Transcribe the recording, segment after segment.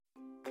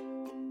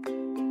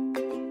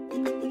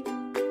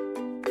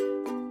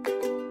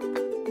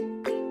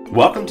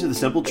Welcome to the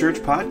Simple Church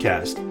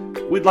Podcast.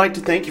 We'd like to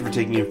thank you for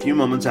taking a few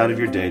moments out of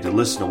your day to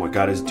listen to what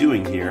God is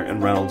doing here in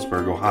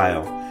Reynoldsburg,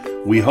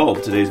 Ohio. We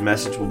hope today's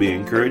message will be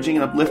encouraging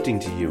and uplifting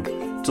to you.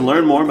 To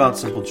learn more about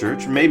Simple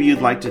Church, or maybe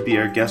you'd like to be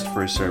our guest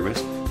for a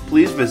service,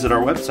 please visit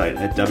our website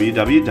at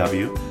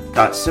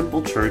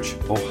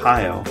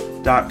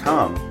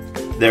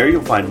www.simplechurchohio.com. There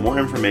you'll find more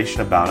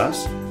information about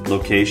us,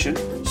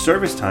 location,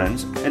 service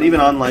times, and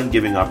even online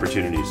giving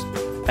opportunities.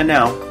 And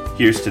now,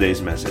 here's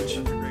today's message.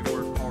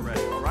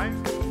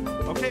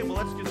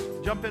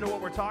 Jump into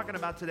what we're talking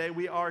about today.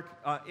 We are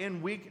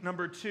in week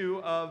number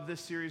 2 of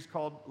this series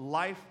called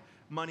Life,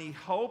 Money,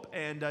 Hope.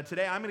 And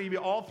today I'm going to give you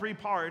all 3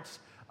 parts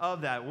of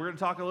that. We're going to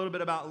talk a little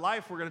bit about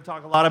life. We're going to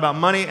talk a lot about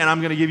money. And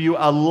I'm going to give you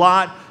a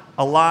lot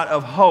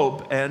of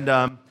hope.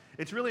 And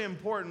it's really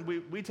important.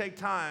 We take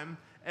time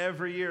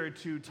every year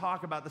to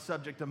talk about the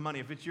subject of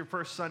money. If it's your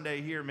first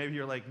Sunday here, maybe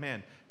you're like,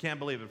 man, can't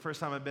believe it. First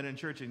time I've been in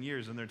church in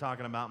years and they're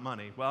talking about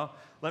money. Well,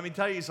 let me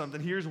tell you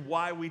something. Here's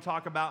why we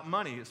talk about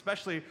money,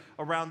 especially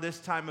around this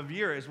time of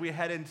year. As we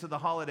head into the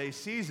holiday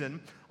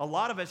season, a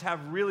lot of us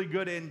have really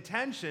good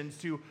intentions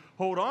to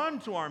hold on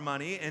to our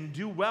money and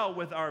do well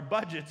with our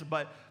budgets,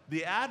 but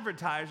the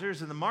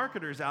advertisers and the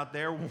marketers out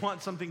there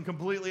want something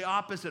completely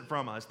opposite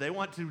from us. They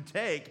want to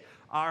take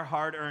our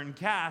hard-earned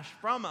cash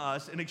from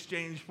us in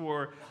exchange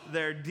for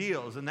their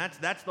deals, and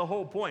that's the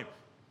whole point.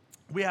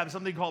 We have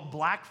something called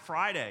Black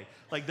Friday.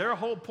 Like, their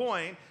whole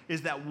point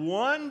is that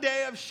one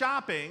day of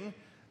shopping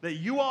that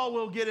you all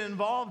will get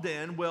involved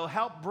in will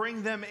help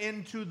bring them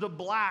into the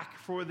black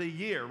for the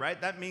year, right?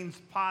 That means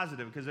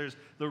positive, because there's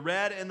the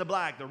red and the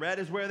black. The red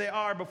is where they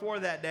are before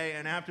that day,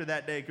 and after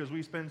that day, because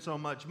we spend so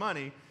much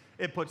money,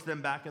 it puts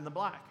them back in the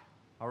black,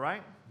 all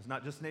right? It's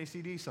not just an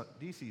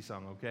AC/DC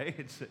song, okay?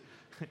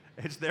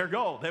 It's their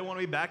goal. They want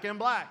to be back in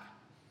black.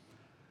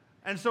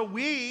 And so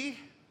we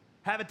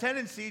have a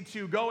tendency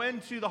to go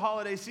into the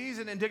holiday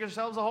season and dig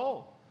ourselves a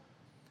hole.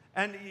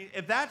 And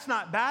if that's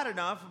not bad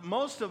enough,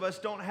 most of us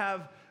don't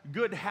have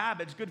good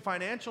habits, good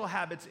financial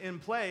habits in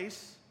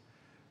place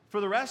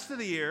for the rest of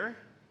the year.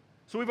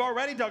 So we've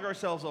already dug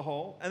ourselves a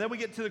hole. And then we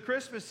get to the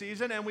Christmas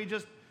season and we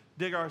just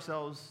dig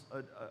ourselves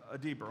a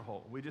deeper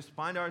hole. We just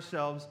find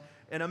ourselves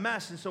in a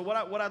mess. And so what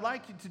I'd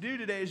like you to do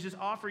today is just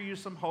offer you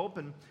some hope.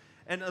 And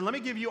let me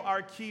give you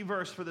our key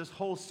verse for this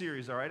whole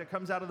series, all right? It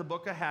comes out of the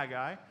book of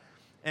Haggai.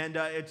 And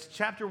it's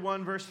chapter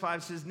 1, verse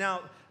 5 says,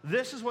 "Now,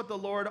 this is what the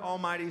Lord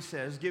Almighty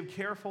says, give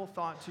careful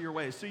thought to your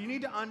ways." So you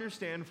need to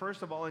understand,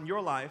 first of all, in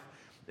your life,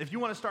 if you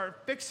want to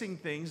start fixing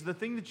things, the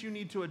thing that you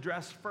need to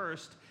address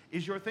first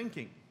is your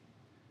thinking.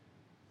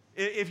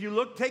 If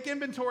you take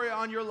inventory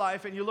on your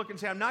life and you look and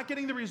say, I'm not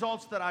getting the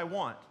results that I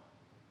want,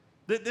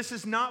 this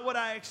is not what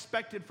I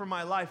expected from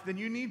my life, then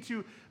you need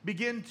to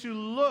begin to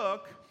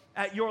look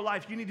at your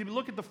life. You need to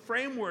look at the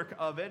framework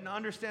of it and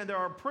understand there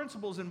are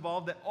principles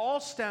involved that all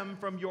stem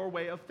from your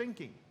way of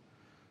thinking.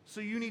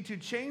 So you need to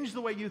change the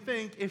way you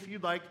think if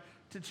you'd like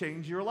to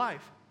change your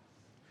life.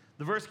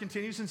 The verse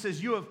continues and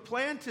says, "You have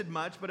planted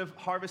much, but have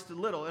harvested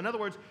little." In other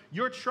words,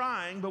 you're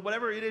trying, but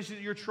whatever it is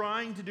that you're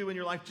trying to do in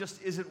your life just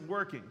isn't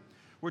working.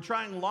 We're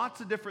trying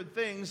lots of different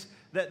things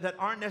that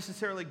aren't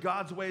necessarily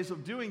God's ways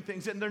of doing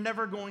things, and they're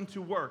never going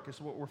to work,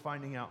 is what we're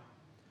finding out.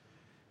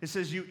 It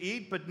says, "You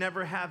eat but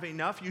never have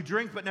enough. You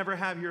drink but never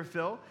have your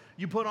fill.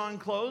 You put on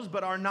clothes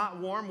but are not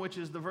warm," which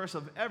is the verse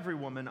of every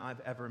woman I've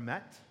ever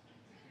met.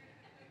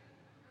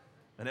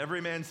 And every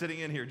man sitting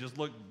in here just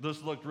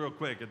looked real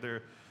quick at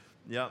their,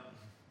 yep,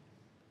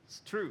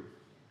 it's true.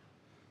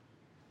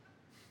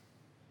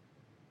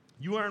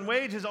 "You earn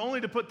wages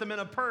only to put them in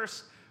a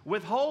purse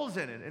with holes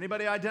in it."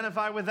 Anybody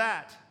identify with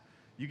that?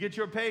 You get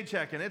your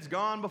paycheck and it's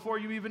gone before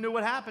you even knew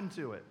what happened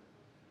to it.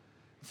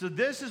 So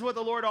this is what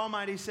the Lord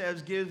Almighty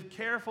says, give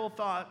careful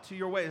thought to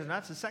your ways. And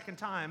that's the second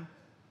time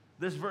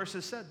this verse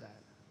has said that.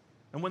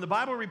 And when the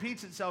Bible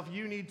repeats itself,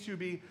 you need to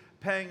be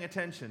paying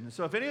attention.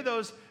 So if any of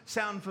those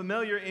sound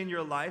familiar in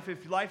your life,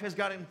 if life has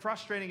gotten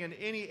frustrating in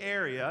any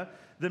area,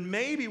 then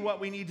maybe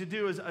what we need to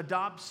do is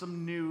adopt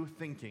some new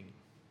thinking.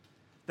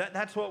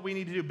 That's what we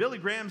need to do. Billy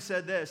Graham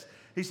said this.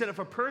 He said, if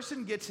a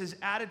person gets his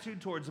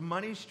attitude towards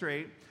money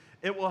straight,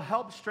 it will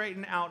help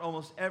straighten out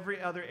almost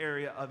every other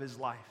area of his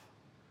life.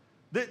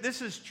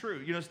 This is true.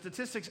 You know,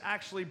 statistics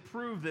actually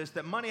prove this,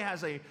 that money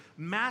has a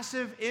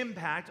massive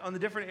impact on the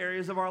different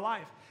areas of our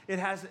life. It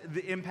has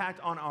the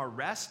impact on our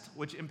rest,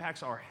 which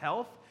impacts our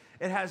health.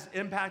 It has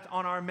impact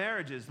on our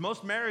marriages.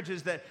 Most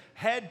marriages that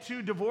head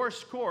to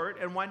divorce court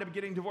and wind up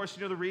getting divorced,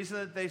 you know the reason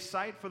that they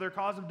cite for their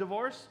cause of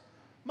divorce?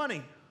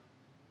 Money.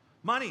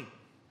 Money.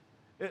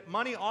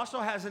 Money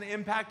also has an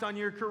impact on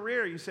your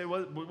career. You say,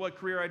 well, what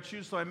career I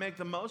choose so I make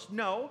the most?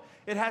 No,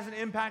 it has an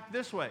impact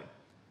this way.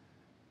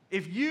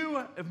 If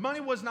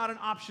money was not an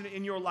option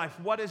in your life,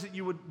 what is it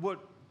you would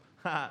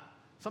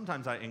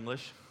sometimes I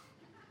English.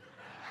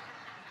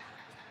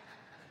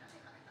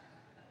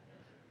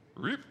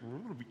 We'll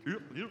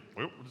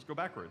just go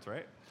backwards,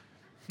 right?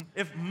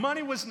 If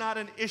money was not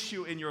an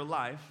issue in your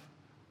life,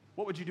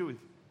 what would you do with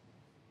it?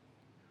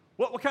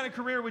 What kind of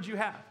career would you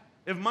have?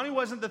 If money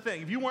wasn't the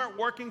thing, if you weren't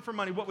working for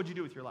money, what would you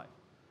do with your life?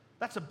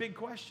 That's a big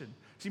question.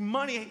 See,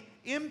 money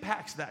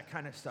impacts that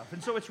kind of stuff.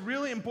 And so it's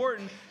really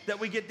important that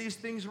we get these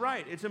things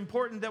right. It's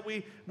important that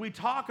we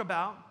talk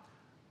about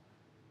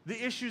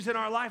the issues in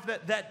our life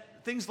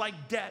that things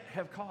like debt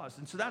have caused.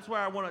 And so that's where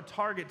I want to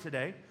target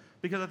today,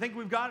 because I think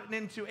we've gotten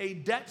into a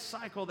debt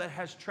cycle that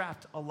has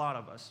trapped a lot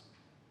of us.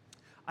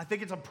 I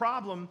think it's a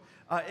problem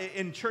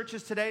in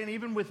churches today, and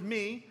even with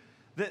me,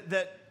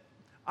 that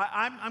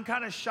I'm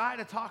kind of shy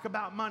to talk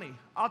about money.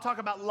 I'll talk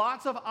about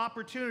lots of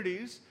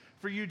opportunities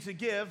for you to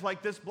give,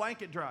 like this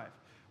blanket drive.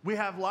 We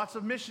have lots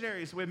of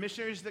missionaries. We have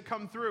missionaries that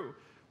come through.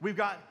 We've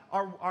got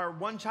our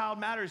One Child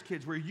Matters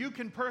kids, where you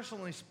can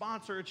personally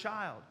sponsor a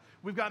child.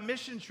 We've got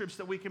mission trips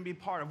that we can be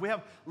part of. We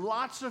have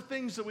lots of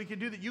things that we can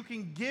do that you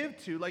can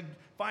give to, like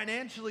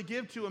financially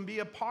give to and be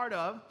a part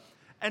of.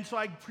 And so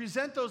I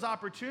present those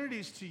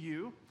opportunities to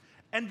you,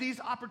 and these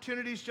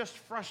opportunities just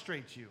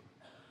frustrate you.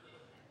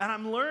 And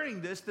I'm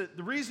learning this, that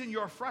the reason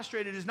you're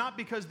frustrated is not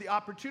because the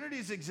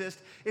opportunities exist,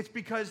 it's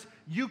because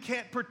you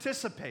can't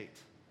participate.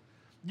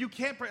 You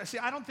can't, see,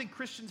 I don't think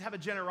Christians have a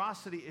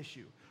generosity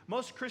issue.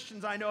 Most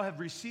Christians I know have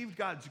received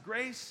God's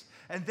grace,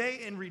 and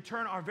they in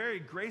return are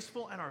very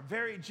graceful and are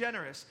very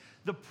generous.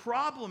 The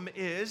problem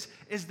is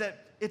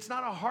that it's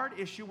not a heart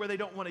issue where they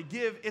don't want to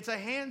give, it's a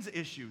hands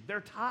issue.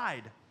 They're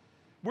tied.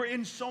 We're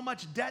in so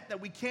much debt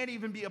that we can't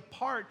even be a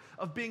part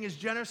of being as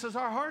generous as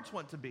our hearts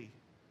want to be.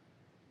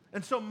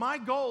 And so my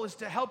goal is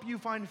to help you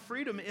find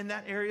freedom in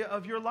that area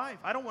of your life.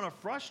 I don't want to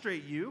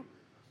frustrate you.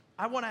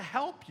 I want to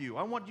help you.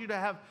 I want you to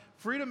have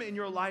freedom in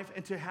your life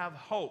and to have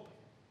hope.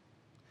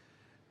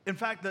 In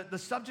fact, the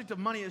subject of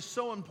money is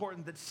so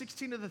important that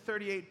 16 of the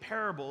 38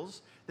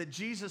 parables that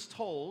Jesus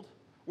told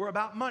were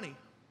about money.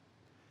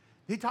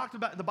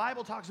 The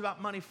Bible talks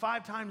about money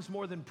 5 times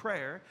more than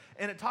prayer,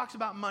 and it talks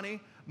about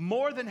money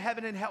more than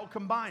heaven and hell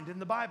combined in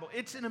the Bible.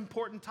 It's an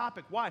important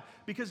topic. Why?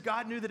 Because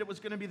God knew that it was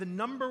going to be the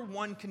number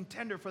one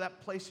contender for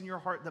that place in your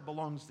heart that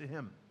belongs to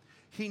Him.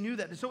 He knew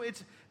that. So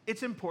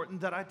it's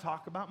important that I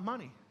talk about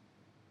money.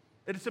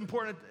 It's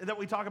important that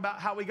we talk about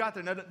how we got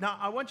there. Now,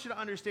 I want you to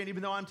understand,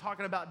 even though I'm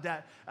talking about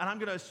debt, and I'm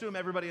going to assume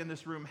everybody in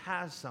this room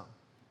has some.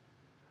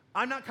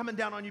 I'm not coming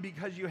down on you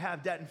because you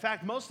have debt. In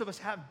fact, most of us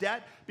have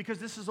debt because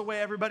this is the way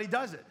everybody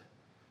does it.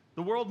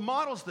 The world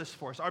models this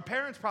for us. Our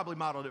parents probably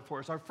modeled it for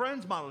us. Our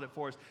friends modeled it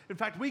for us. In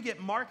fact, we get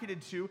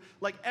marketed to,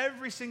 like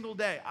every single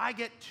day, I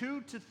get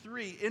 2 to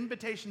 3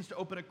 invitations to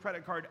open a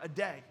credit card a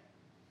day.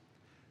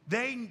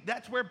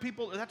 That's where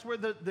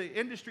the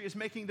industry is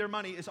making their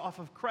money, is off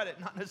of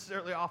credit, not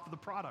necessarily off of the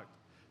product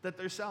that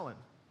they're selling.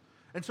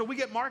 And so we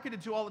get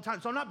marketed to all the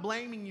time. So I'm not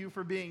blaming you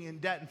for being in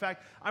debt. In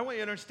fact, I want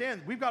you to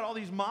understand, we've got all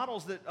these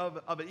models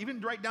of it,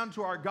 even right down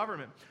to our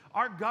government.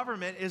 Our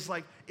government is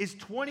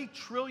 $20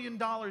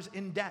 trillion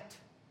in debt.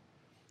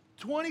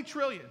 20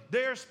 trillion.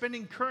 They are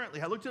spending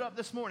currently, I looked it up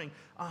this morning,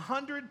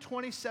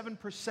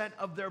 127%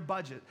 of their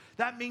budget.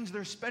 That means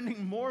they're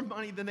spending more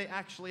money than they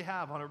actually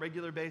have on a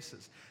regular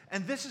basis.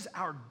 And this is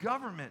our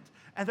government.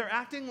 And they're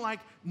acting like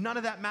none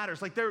of that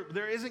matters. Like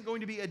there isn't going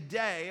to be a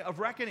day of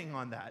reckoning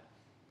on that.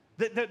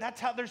 That's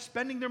how they're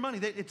spending their money.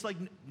 It's like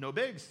no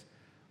bigs.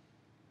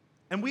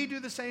 And we do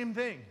the same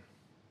thing.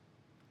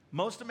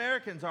 Most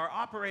Americans are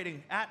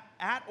operating at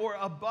or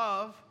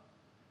above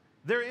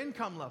their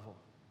income level.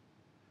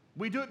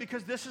 We do it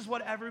because this is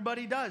what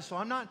everybody does. So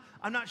I'm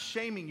not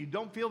shaming you.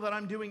 Don't feel that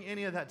I'm doing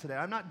any of that today.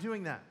 I'm not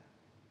doing that.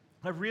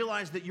 I've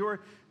realized that you're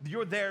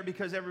there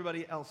because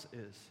everybody else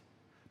is.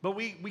 But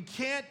we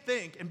can't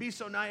think and be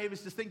so naive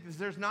as to think that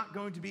there's not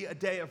going to be a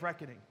day of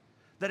reckoning,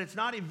 that it's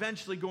not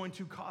eventually going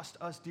to cost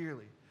us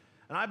dearly.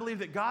 And I believe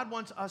that God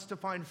wants us to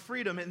find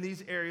freedom in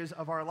these areas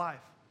of our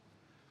life.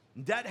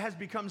 Debt has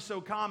become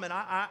so common.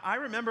 I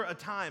remember a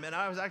time, and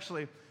I was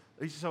actually,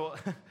 so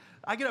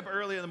I get up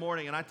early in the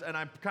morning, and I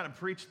kind of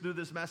preach through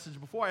this message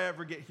before I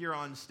ever get here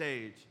on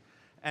stage.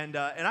 And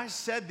I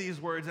said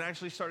these words and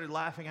actually started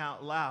laughing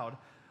out loud.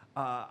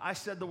 I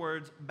said the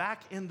words,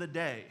 back in the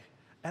day.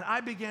 And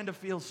I began to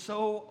feel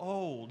so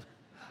old.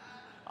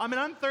 I mean,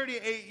 I'm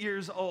 38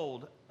 years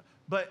old.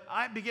 But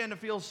I began to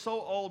feel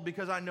so old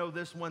because I know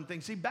this one thing.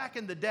 See, back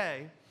in the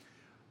day,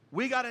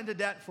 we got into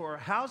debt for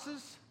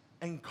houses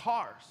and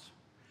cars.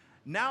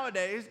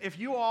 Nowadays, if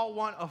you all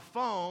want a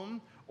phone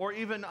or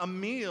even a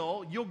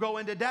meal, you'll go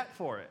into debt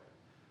for it.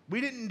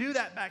 We didn't do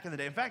that back in the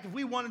day. In fact, if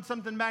we wanted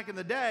something back in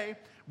the day,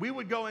 we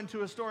would go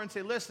into a store and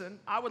say, listen,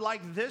 I would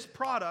like this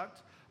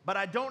product, but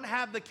I don't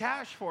have the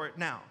cash for it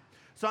now.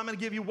 So I'm going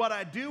to give you what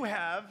I do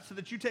have so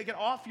that you take it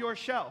off your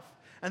shelf.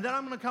 And then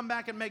I'm going to come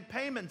back and make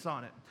payments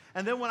on it.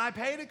 And then when I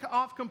pay it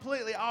off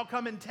completely, I'll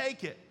come and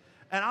take it.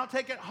 And I'll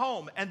take it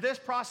home. And this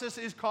process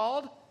is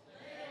called?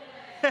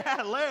 Layaway. Yeah,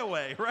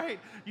 layaway, right?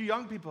 You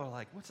young people are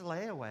like, what's a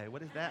layaway?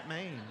 What does that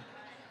mean?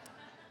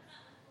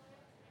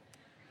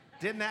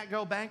 Didn't that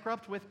go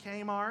bankrupt with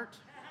Kmart?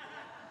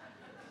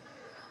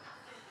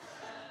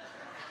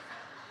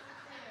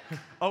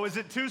 Oh, is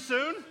it too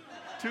soon?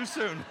 Too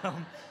soon.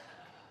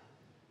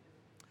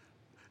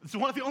 It's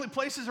one of the only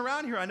places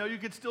around here I know you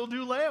could still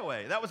do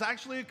layaway. That was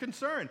actually a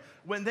concern.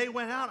 When they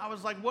went out, I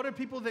was like, what are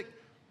people that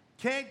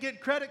can't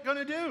get credit going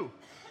to do?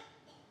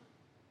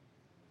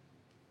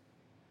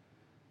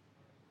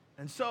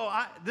 And so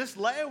this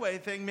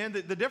layaway thing, man,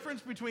 the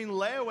difference between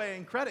layaway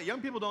and credit,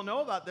 young people don't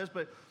know about this,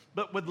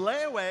 but with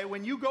layaway,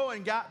 when you go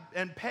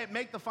and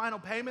make the final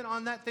payment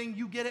on that thing,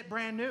 you get it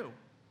brand new.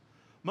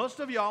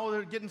 Most of y'all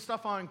are getting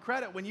stuff on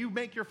credit. When you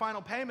make your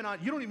final payment on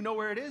it, you don't even know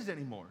where it is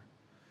anymore.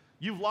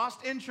 You've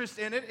lost interest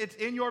in it. It's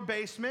in your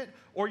basement,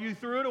 or you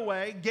threw it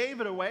away, gave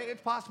it away.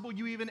 It's possible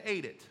you even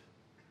ate it.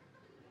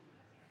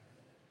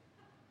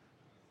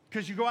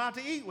 Because you go out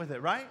to eat with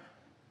it, right?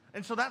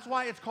 And so that's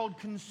why it's called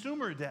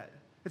consumer debt.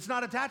 It's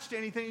not attached to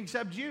anything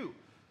except you.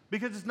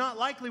 Because it's not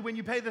likely when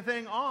you pay the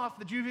thing off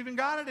that you've even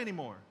got it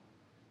anymore.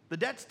 The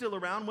debt's still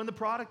around when the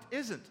product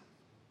isn't.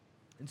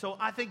 And so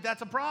I think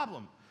that's a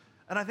problem.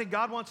 And I think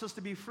God wants us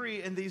to be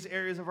free in these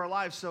areas of our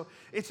lives. So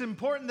it's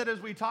important that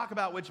as we talk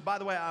about, which by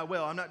the way I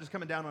will, I'm not just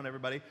coming down on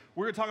everybody.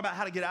 We're going to talk about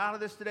how to get out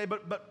of this today.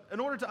 But in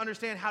order to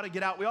understand how to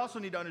get out, we also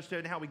need to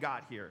understand how we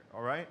got here,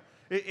 all right?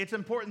 It's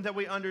important that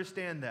we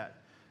understand that.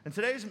 And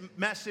today's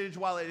message,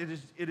 while it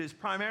is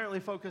primarily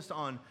focused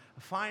on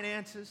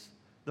finances,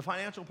 the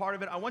financial part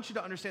of it, I want you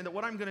to understand that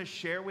what I'm going to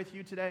share with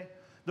you today,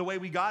 the way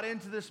we got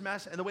into this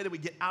mess and the way that we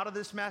get out of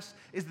this mess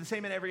is the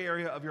same in every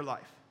area of your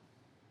life.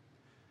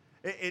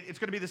 It's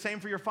going to be the same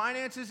for your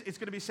finances. It's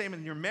going to be the same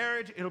in your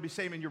marriage. It'll be the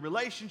same in your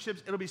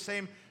relationships. It'll be the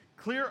same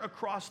clear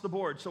across the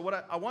board. So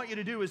what I want you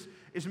to do is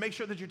make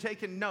sure that you're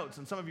taking notes.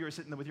 And some of you are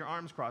sitting there with your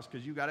arms crossed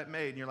because you got it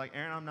made. And you're like,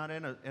 Aaron, I'm not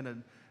in a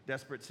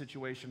desperate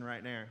situation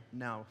right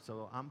now,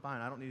 so I'm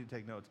fine. I don't need to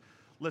take notes.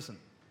 Listen,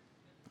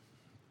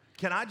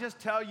 can I just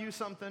tell you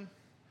something?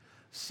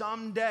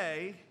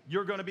 Someday,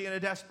 you're going to be in a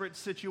desperate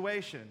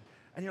situation.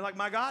 And you're like,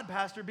 my God,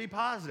 Pastor, be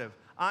positive.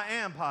 I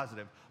am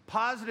positive.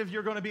 Positive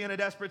you're going to be in a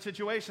desperate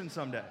situation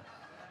someday.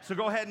 So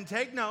go ahead and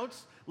take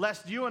notes,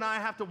 lest you and I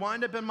have to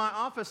wind up in my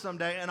office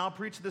someday, and I'll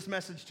preach this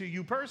message to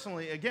you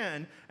personally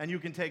again, and you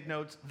can take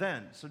notes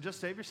then. So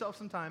just save yourself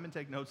some time and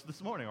take notes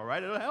this morning, all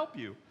right? It'll help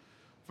you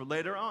for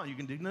later on. You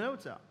can dig the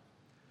notes out.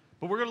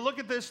 But we're going to look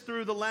at this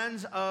through the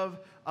lens of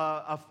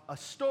a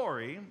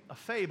story, a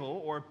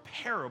fable, or a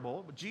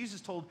parable.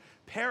 Jesus told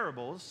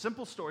parables,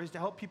 simple stories, to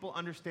help people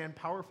understand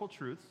powerful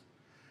truths.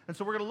 And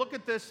so we're going to look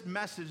at this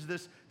message,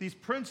 these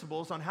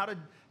principles on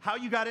how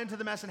you got into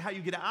the mess and how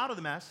you get out of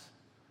the mess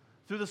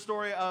through the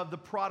story of the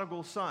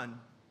prodigal son.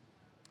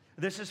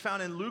 This is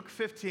found in Luke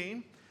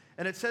 15,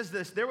 and it says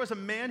this: there was a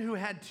man who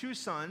had 2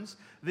 sons.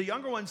 The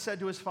younger one said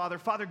to his father,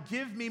 "Father,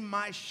 give me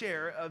my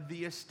share of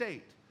the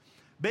estate."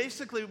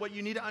 Basically, what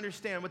you need to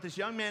understand, what this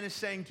young man is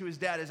saying to his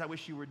dad is, I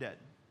wish you were dead.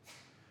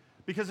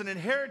 Because an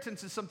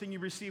inheritance is something you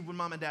receive when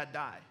mom and dad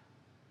die.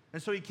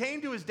 And so he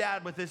came to his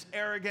dad with this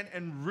arrogant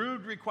and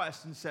rude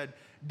request and said,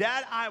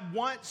 Dad, I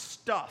want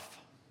stuff.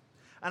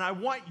 And I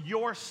want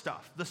your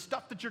stuff, the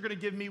stuff that you're going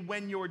to give me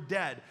when you're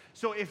dead.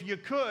 So if you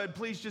could,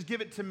 please just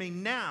give it to me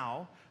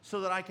now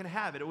so that I can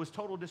have it. It was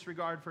total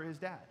disregard for his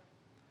dad.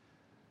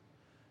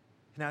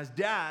 Now, his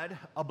dad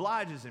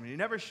obliges him. He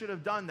never should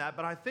have done that,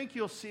 but I think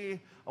you'll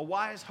see a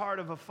wise heart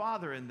of a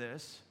father in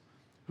this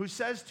who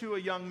says to a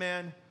young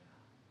man,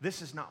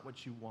 this is not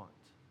what you want,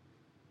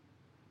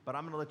 but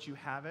I'm going to let you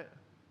have it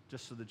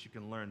just so that you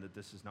can learn that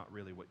this is not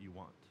really what you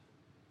want.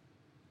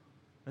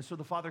 And so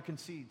the father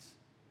concedes.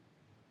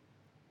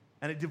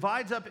 And it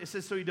divides up, it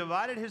says, so he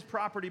divided his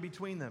property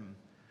between them.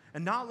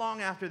 And not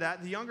long after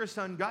that, the younger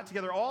son got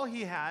together all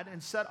he had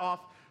and set off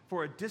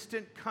for a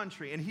distant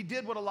country. And he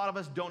did what a lot of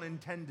us don't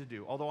intend to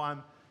do, although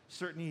I'm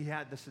certain he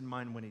had this in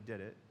mind when he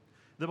did it.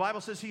 The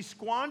Bible says he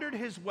squandered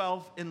his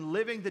wealth in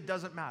living that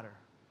doesn't matter.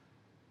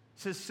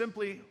 It says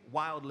simply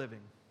wild living.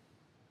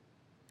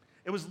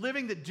 It was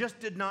living that just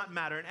did not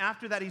matter. And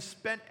after that, he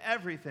spent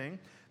everything.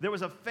 There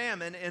was a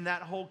famine in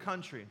that whole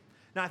country.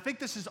 Now, I think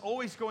this is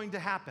always going to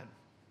happen.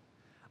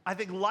 I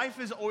think life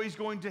is always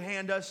going to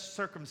hand us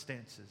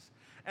circumstances.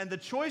 And the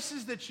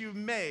choices that you've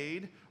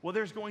made, well,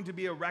 there's going to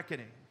be a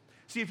reckoning.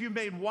 See, if you've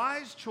made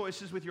wise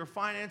choices with your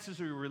finances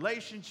or your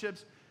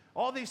relationships,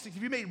 all these things,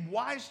 if you made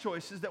wise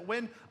choices that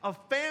when a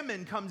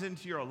famine comes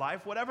into your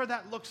life, whatever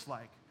that looks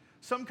like,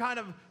 some kind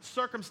of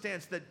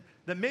circumstance that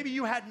maybe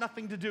you had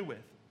nothing to do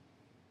with,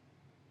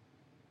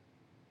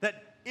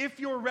 that if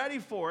you're ready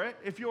for it,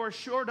 if you're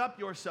shored up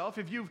yourself,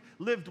 if you've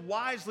lived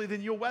wisely,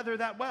 then you'll weather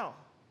that well.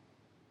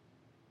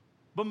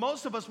 But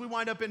most of us, we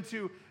wind up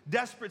into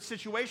desperate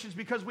situations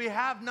because we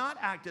have not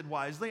acted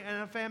wisely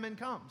and a famine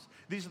comes.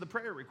 These are the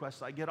prayer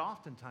requests I get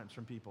oftentimes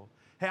from people.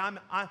 Hey,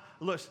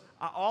 listen,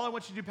 all I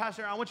want you to do,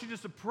 Pastor, I want you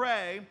just to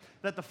pray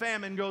that the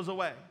famine goes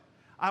away.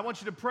 I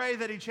want you to pray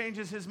that he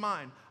changes his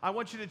mind. I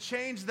want you to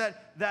change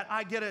that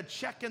I get a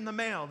check in the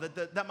mail,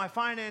 that my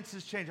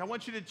finances change. I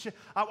want you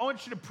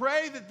to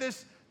pray that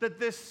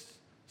this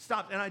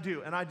stops. And I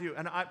do,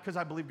 because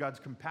I believe God's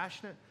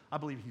compassionate. I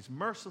believe he's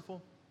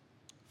merciful,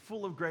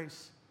 full of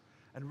grace,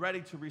 and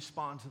ready to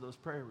respond to those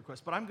prayer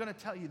requests. But I'm going to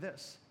tell you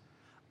this.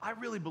 I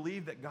really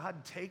believe that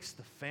God takes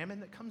the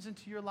famine that comes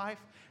into your life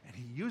and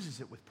he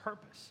uses it with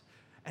purpose.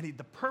 And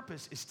the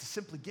purpose is to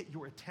simply get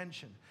your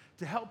attention,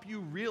 to help you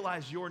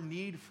realize your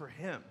need for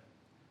him.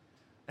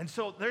 And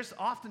so there's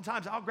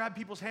oftentimes I'll grab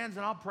people's hands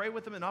and I'll pray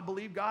with them and I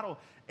believe God will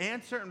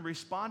answer and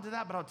respond to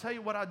that. But I'll tell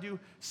you what I do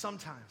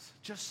sometimes,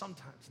 just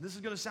sometimes. This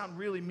is going to sound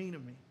really mean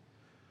of me.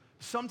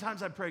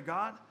 Sometimes I pray,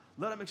 God,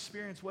 let them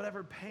experience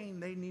whatever pain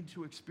they need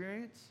to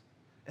experience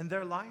in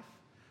their life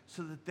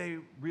so that they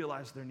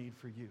realize their need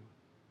for you.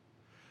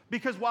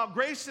 Because while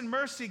grace and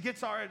mercy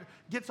gets our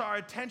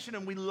attention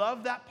and we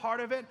love that part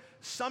of it,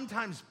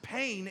 sometimes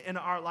pain in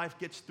our life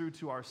gets through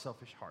to our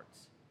selfish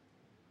hearts.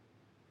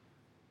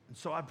 And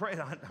so I prayed,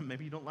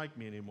 maybe you don't like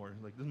me anymore.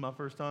 Like, this is my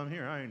first time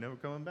here. I ain't never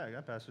coming back.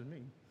 That pastor's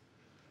me.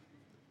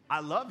 I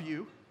love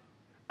you,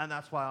 and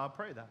that's why I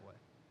pray that way.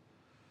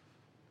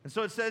 And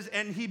so it says,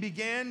 and he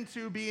began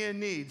to be in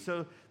need.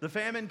 So the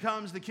famine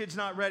comes, the kid's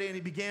not ready, and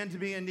he began to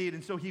be in need.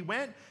 And so he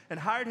went and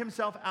hired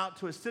himself out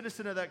to a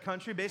citizen of that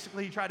country.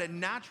 Basically, he tried a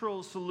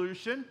natural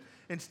solution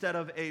instead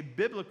of a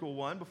biblical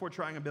one before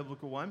trying a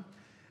biblical one.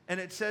 And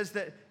it says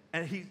that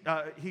and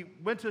he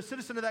went to a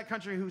citizen of that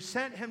country who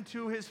sent him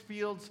to his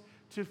fields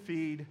to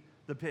feed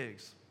the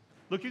pigs.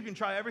 Look, you can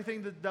try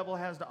everything the devil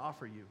has to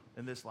offer you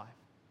in this life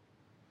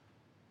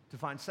to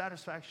find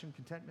satisfaction,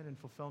 contentment, and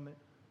fulfillment.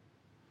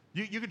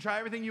 You can try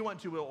everything you want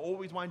to. It will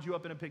always wind you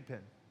up in a pig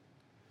pen.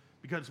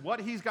 Because what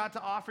he's got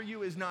to offer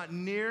you is not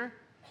near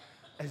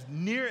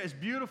as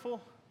beautiful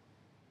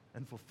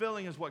and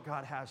fulfilling as what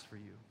God has for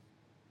you.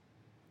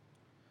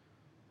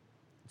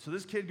 So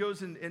this kid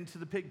goes into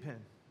the pig pen.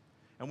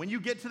 And when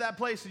you get to that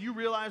place and you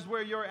realize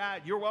where you're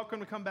at, you're welcome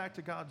to come back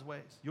to God's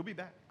ways. You'll be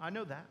back. I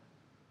know that.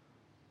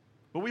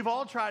 But we've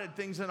all tried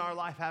things in our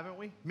life, haven't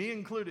we? Me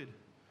included.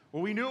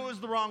 Well, we knew it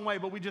was the wrong way,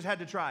 but we just had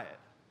to try it.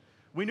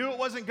 We knew it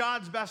wasn't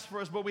God's best for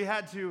us, but we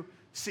had to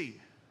see.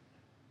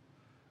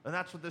 And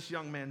that's what this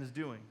young man is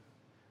doing.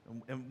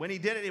 And when he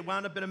did it, he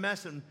wound up in a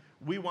mess, and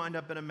we wind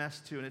up in a mess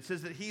too. And it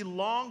says that he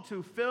longed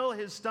to fill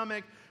his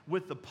stomach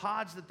with the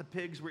pods that the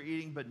pigs were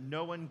eating, but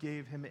no one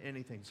gave him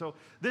anything. So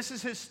this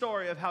is his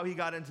story of how he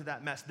got into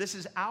that mess. This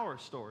is our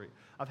story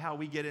of how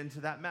we get into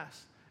that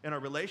mess. In our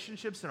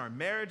relationships, in our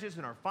marriages,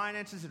 in our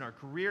finances, in our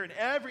career, in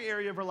every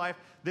area of our life,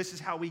 this is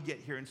how we get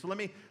here. And so let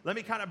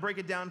me kind of break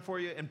it down for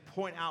you and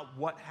point out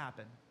what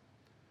happened.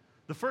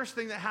 The first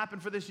thing that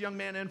happened for this young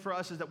man and for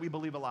us is that we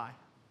believe a lie.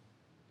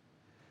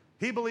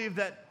 He believed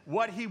that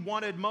what he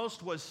wanted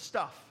most was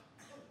stuff.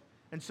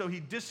 And so he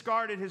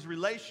discarded his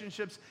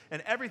relationships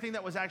and everything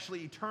that was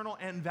actually eternal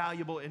and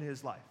valuable in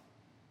his life.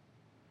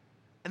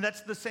 And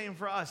that's the same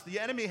for us. The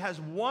enemy has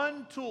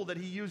one tool that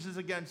he uses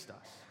against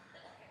us.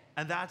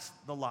 And that's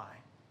the lie.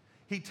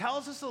 He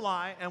tells us a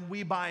lie, and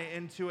we buy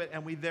into it,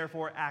 and we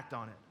therefore act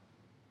on it.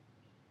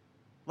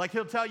 Like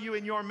he'll tell you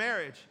in your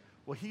marriage,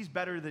 well, he's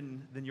better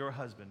than your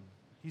husband.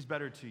 He's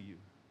better to you.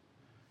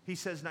 He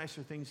says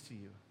nicer things to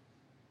you.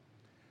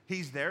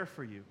 He's there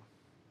for you.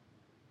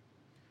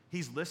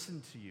 He's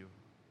listened to you.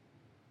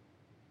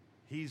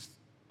 He's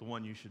the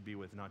one you should be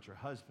with, not your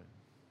husband.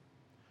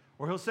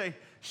 Or he'll say,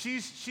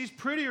 she's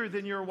prettier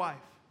than your wife.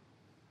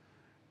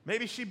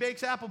 Maybe she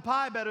bakes apple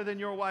pie better than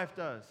your wife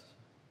does.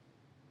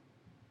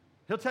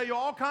 He'll tell you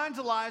all kinds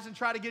of lies and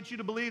try to get you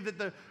to believe that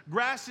the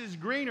grass is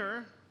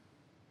greener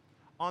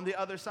on the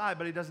other side,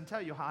 but he doesn't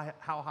tell you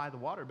how high the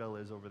water bill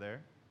is over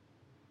there.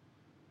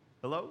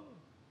 Hello?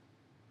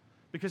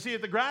 Because see,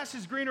 if the grass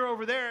is greener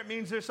over there, it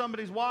means there's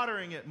somebody's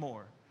watering it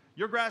more.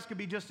 Your grass could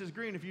be just as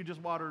green if you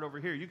just water it over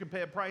here. You can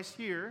pay a price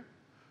here,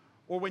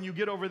 or when you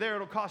get over there,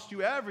 it'll cost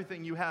you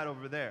everything you had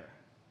over there.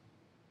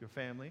 Your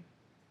family,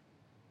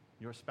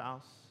 your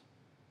spouse,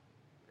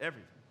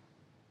 everything.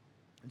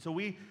 And so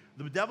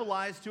the devil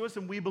lies to us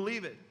and we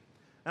believe it.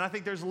 And I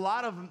think there's a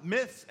lot of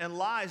myths and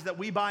lies that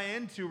we buy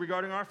into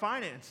regarding our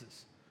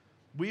finances.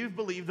 We've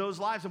believed those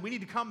lies, and we need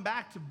to come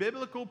back to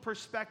biblical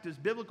perspectives,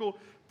 biblical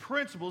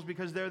principles,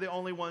 because they're the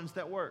only ones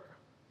that work.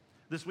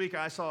 This week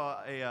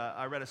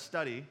I read a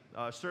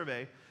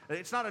survey.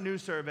 It's not a new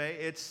survey.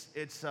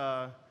 It's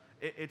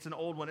an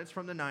old one. It's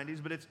from the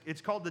 90s, but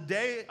it's called The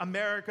Day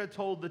America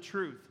Told the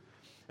Truth.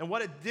 And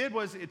what it did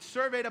was it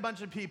surveyed a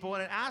bunch of people,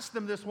 and it asked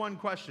them this one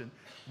question: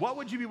 what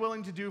would you be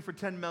willing to do for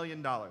 $10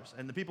 million?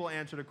 And the people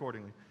answered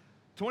accordingly.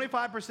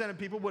 25% of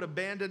people would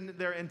abandon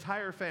their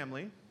entire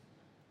family.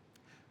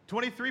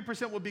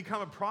 23% would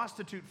become a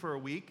prostitute for a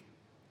week.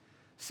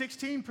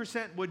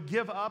 16% would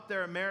give up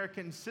their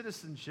American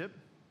citizenship.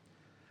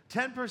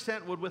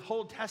 10% would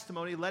withhold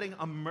testimony, letting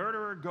a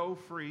murderer go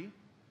free.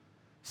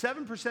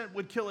 7%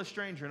 would kill a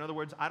stranger. In other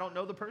words, I don't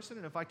know the person,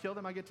 and if I kill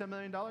them, I get $10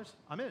 million.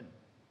 I'm in.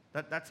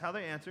 That's how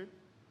they answered.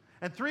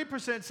 And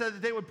 3% said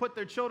that they would put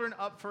their children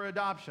up for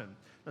adoption.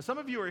 Now, some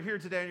of you are here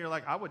today, and you're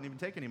like, I wouldn't even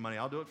take any money.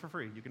 I'll do it for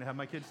free. You can have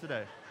my kids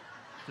today.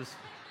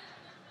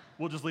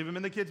 We'll just leave them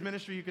in the kids'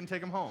 ministry. You can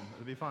take them home.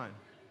 It'll be fine.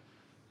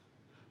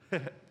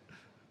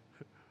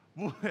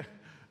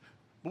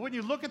 But when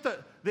you look at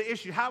the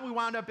issue, how we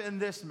wound up in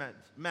this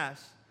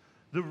mess,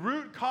 the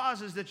root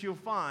causes that you'll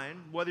find,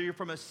 whether you're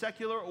from a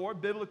secular or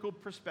biblical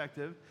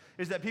perspective,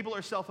 is that people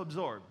are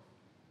self-absorbed.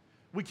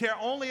 We care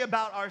only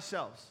about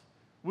ourselves.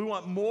 We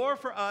want more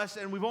for us,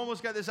 and we've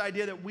almost got this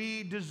idea that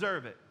we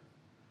deserve it.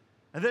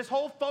 And this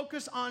whole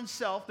focus on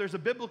self, there's a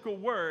biblical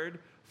word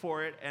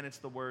for it, and it's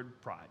the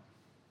word pride.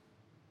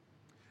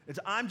 It's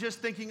I'm just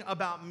thinking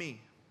about me.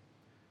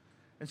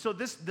 And so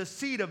the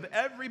seed of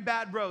every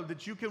bad road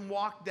that you can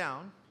walk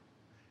down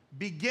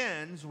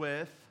begins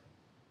with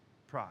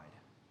pride.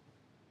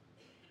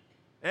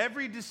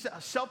 Every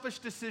selfish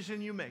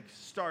decision you make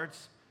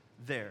starts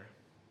there.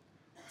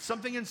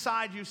 Something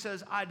inside you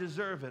says, I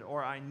deserve it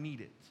or I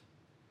need it.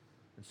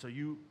 And so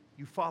you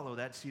follow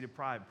that seed of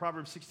pride.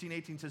 Proverbs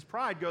 16:18 says,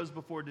 pride goes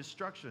before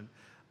destruction,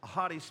 a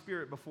haughty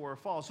spirit before a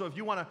fall. So if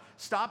you want to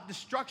stop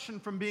destruction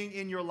from being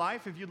in your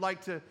life, if you'd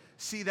like to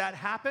see that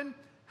happen,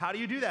 how do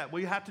you do that?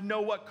 Well, you have to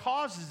know what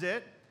causes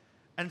it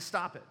and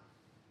stop it.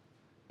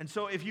 And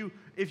so if you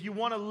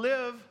want to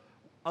live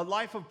a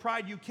life of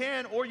pride, you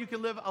can, or you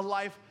can live a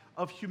life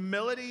of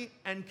humility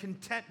and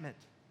contentment.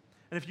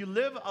 And if you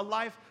live a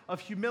life of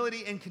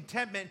humility and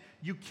contentment,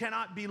 you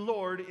cannot be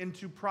lured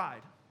into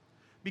pride.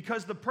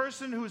 Because the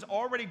person who is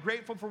already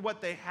grateful for what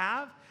they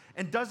have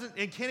and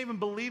can't even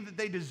believe that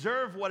they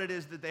deserve what it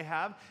is that they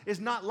have is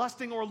not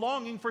lusting or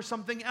longing for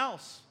something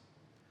else.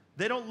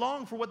 They don't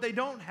long for what they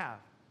don't have.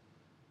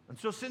 And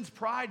so since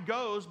pride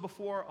goes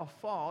before a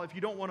fall, if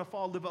you don't want to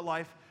fall, live a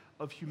life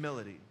of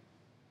humility.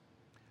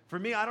 For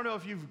me, I don't know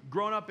if you've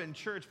grown up in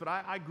church, but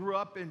I grew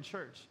up in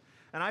church.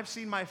 And I've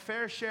seen my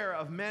fair share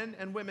of men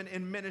and women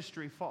in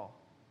ministry fall.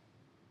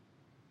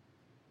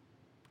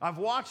 I've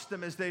watched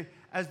them as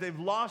they've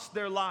lost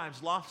their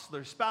lives, lost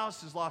their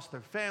spouses, lost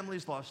their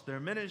families, lost their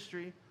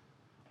ministry,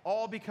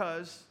 all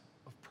because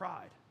of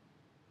pride.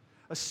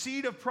 A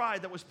seed of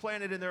pride that was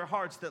planted in their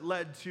hearts that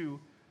led to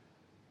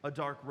a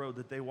dark road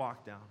that they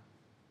walked down.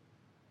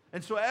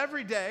 And so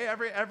every day,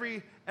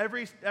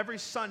 every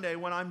Sunday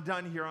when I'm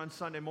done here on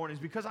Sunday mornings,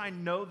 because I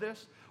know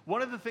this,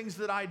 one of the things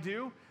that I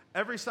do,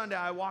 every Sunday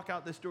I walk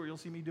out this door. You'll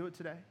see me do it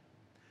today.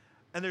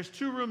 And there's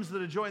 2 rooms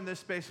that adjoin this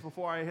space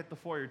before I hit the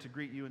foyer to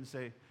greet you and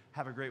say,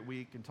 have a great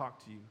week and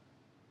talk to you.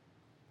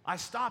 I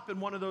stop in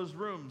one of those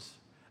rooms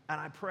and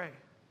I pray.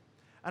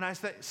 And I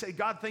say,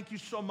 God, thank you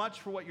so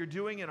much for what you're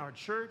doing in our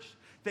church.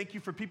 Thank you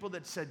for people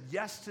that said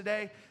yes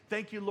today.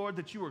 Thank you, Lord,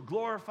 that you were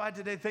glorified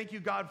today. Thank you,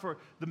 God, for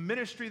the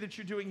ministry that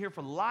you're doing here,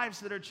 for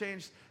lives that are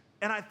changed.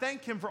 And I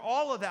thank him for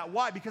all of that.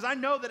 Why? Because I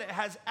know that it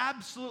has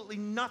absolutely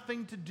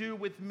nothing to do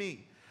with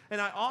me.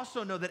 And I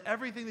also know that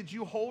everything that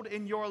you hold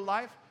in your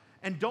life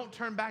and don't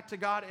turn back to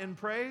God in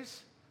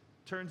praise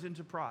turns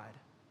into pride.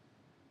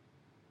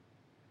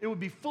 It would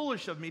be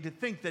foolish of me to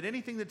think that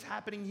anything that's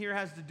happening here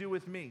has to do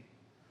with me.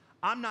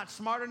 I'm not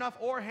smart enough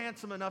or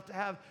handsome enough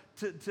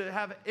to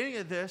have any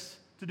of this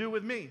to do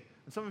with me.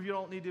 And some of you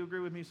don't need to agree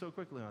with me so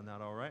quickly on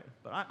that, all right?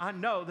 But I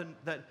know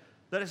that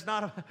it's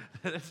not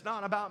that it's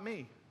not about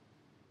me.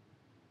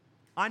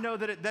 I know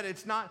that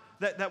it's not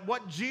that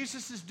what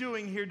Jesus is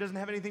doing here doesn't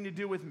have anything to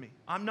do with me.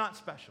 I'm not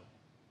special.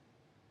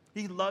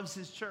 He loves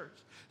his church.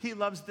 He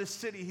loves this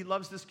city. He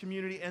loves this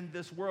community and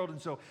this world.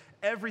 And so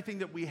everything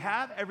that we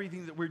have,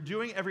 everything that we're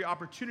doing, every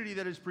opportunity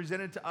that is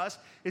presented to us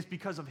is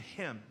because of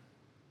him.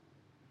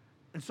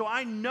 And so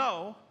I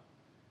know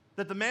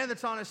that the man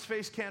that's on his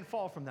face can't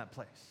fall from that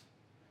place.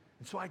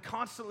 And so I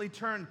constantly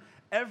turn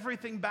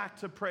everything back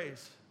to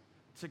praise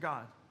to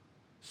God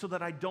so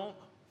that I don't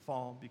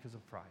fall because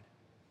of pride.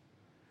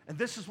 And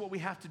this is what we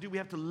have to do. We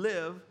have to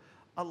live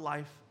a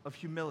life of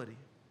humility.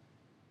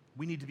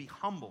 We need to be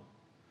humble.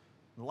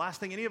 And the last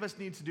thing any of us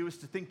needs to do is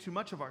to think too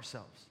much of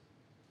ourselves.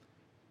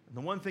 And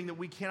the one thing that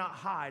we cannot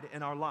hide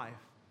in our life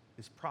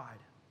is pride.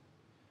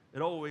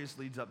 It always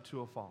leads up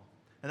to a fall.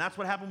 And that's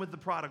what happened with the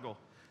prodigal.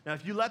 Now,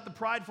 if you let the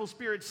prideful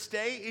spirit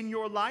stay in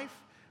your life,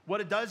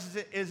 what it does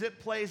is it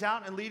plays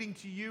out and leading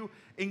to you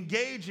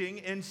engaging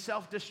in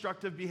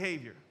self-destructive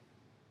behavior.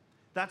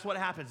 That's what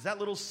happens. That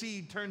little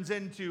seed turns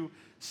into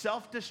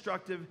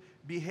self-destructive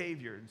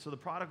behavior. And so the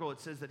prodigal,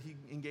 it says that he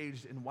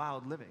engaged in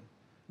wild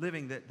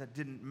living that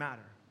didn't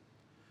matter.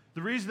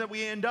 The reason that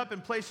we end up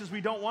in places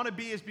we don't want to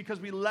be is because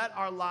we let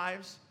our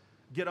lives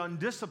get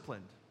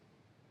undisciplined.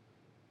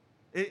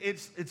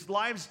 It's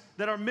lives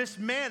that are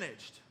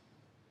mismanaged.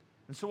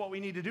 And so what we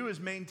need to do is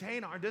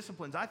maintain our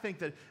disciplines. I think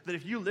that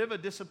if you live a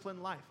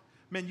disciplined life,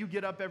 man, you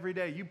get up every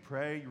day, you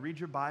pray, you read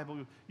your Bible,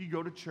 you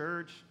go to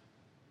church,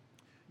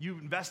 you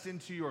invest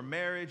into your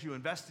marriage, you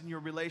invest in your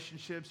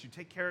relationships, you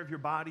take care of your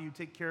body, you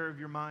take care of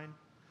your mind.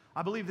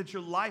 I believe that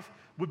your life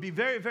would be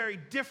very, very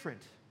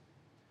different.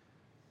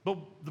 But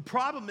the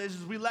problem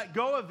is we let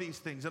go of these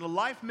things, and a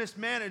life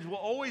mismanaged will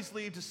always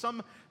lead to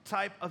some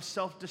type of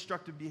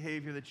self-destructive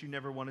behavior that you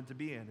never wanted to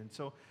be in. And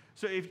so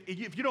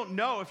if you don't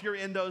know if you're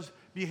in those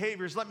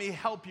behaviors, let me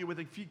help you with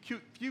a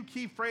few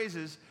key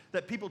phrases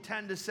that people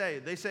tend to say.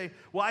 They say,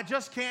 well, I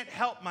just can't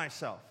help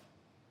myself.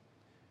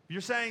 If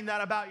you're saying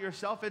that about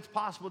yourself, it's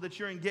possible that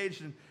you're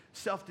engaged in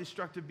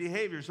self-destructive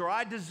behaviors, or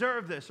I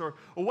deserve this, or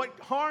what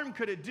harm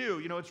could it do?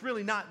 You know, it's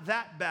really not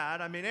that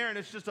bad. I mean, Aaron,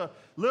 it's just a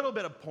little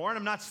bit of porn.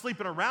 I'm not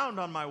sleeping around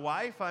on my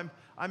wife.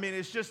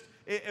 It's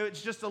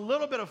just a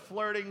little bit of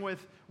flirting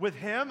with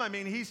him. I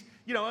mean, he's,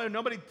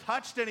 nobody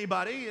touched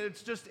anybody.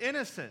 It's just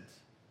innocent.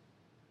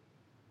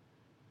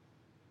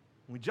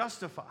 We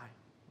justify.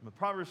 But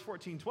Proverbs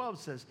 14:12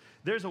 says,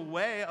 there's a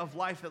way of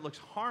life that looks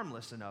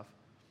harmless enough.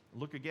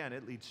 Look again,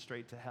 it leads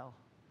straight to hell.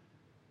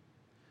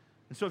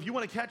 And so if you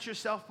want to catch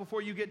yourself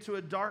before you get to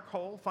a dark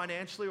hole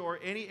financially or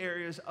any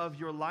areas of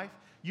your life,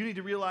 you need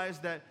to realize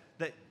that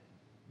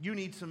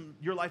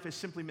your life is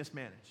simply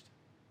mismanaged.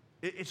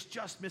 It's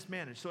just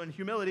mismanaged. So in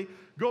humility,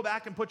 go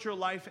back and put your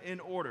life in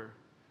order.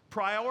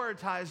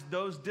 Prioritize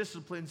those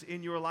disciplines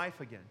in your life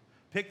again.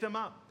 Pick them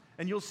up,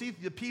 and you'll see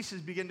the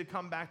pieces begin to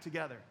come back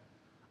together.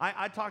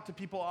 I talk to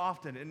people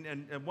often,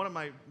 and one of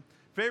my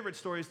favorite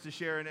stories to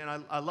share,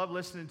 and I love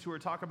listening to her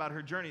talk about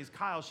her journey, is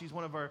Kyle. She's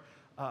one of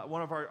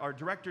our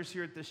directors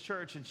here at this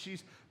church, and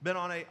she's been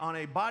on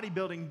a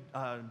bodybuilding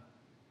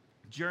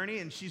journey,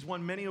 and she's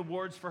won many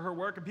awards for her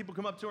work, and people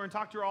come up to her and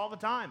talk to her all the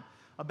time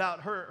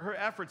about her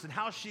efforts and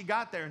how she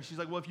got there. And she's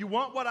like, well, if you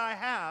want what I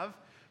have,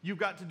 you've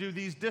got to do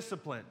these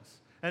disciplines.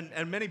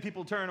 And many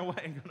people turn away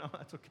and go, no,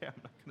 that's okay,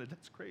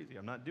 that's crazy,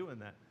 I'm not doing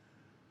that.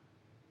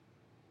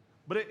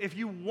 But if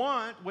you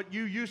want what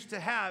you used to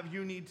have,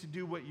 you need to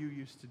do what you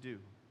used to do.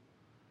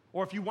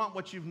 Or if you want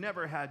what you've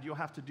never had, you'll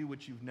have to do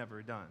what you've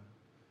never done.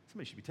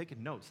 Somebody should be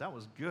taking notes. That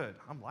was good.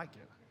 I'm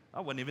liking it. I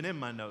wasn't even in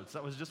my notes.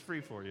 That was just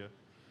free for you.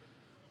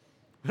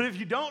 But if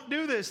you don't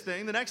do this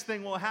thing, the next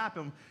thing will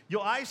happen.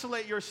 You'll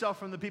isolate yourself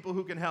from the people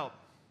who can help.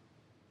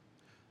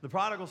 The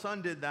prodigal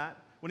son did that.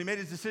 When he made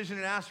his decision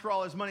and asked for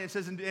all his money, it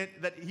says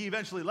that he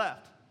eventually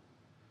left.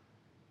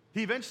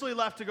 He eventually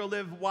left to go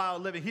live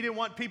wild living. He didn't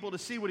want people to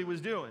see what he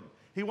was doing.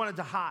 He wanted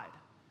to hide.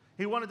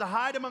 He wanted to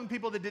hide among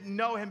people that didn't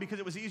know him because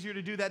it was easier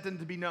to do that than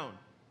to be known.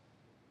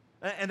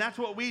 And that's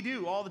what we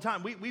do all the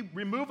time. We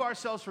remove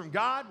ourselves from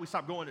God. We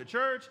stop going to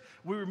church.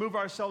 We remove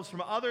ourselves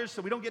from others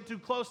so we don't get too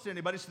close to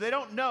anybody, so they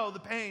don't know the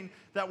pain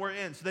that we're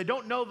in, so they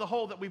don't know the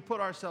hole that we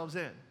put ourselves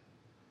in.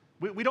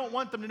 We don't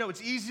want them to know.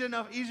 It's easier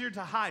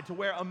to hide, to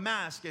wear a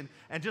mask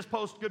and just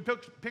post good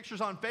pictures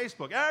on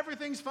Facebook.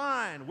 Everything's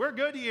fine. We're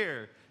good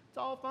here. It's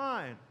all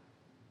fine.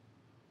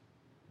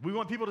 We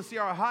want people to see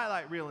our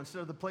highlight reel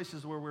instead of the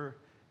places where we're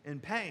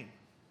in pain.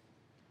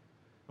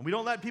 And we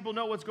don't let people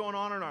know what's going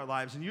on in our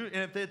lives. And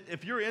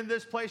if you're in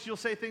this place, you'll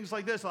say things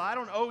like this: I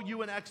don't owe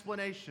you an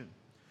explanation,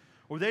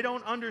 or they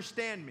don't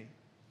understand me,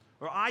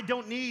 or I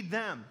don't need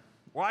them,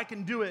 or I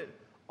can do it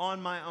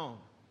on my own.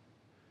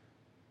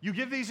 You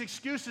give these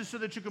excuses so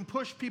that you can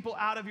push people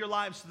out of your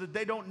lives so that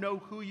they don't know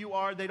who you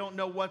are, they don't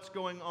know what's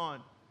going on.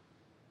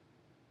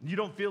 You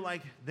don't feel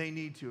like they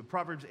need to.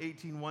 Proverbs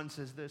 18:1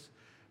 says this: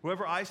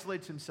 whoever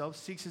isolates himself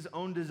seeks his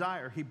own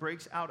desire. He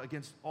breaks out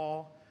against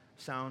all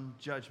sound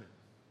judgment.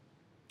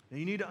 Now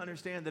you need to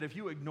understand that if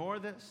you ignore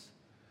this,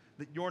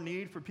 that your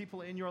need for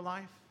people in your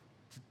life,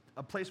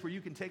 a place where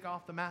you can take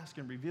off the mask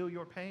and reveal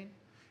your pain,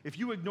 if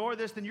you ignore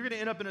this, then you're going to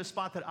end up in a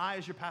spot that I,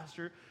 as your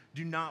pastor,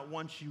 do not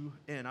want you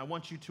in. I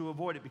want you to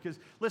avoid it because,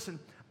 listen,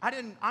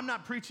 I'm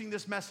not preaching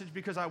this message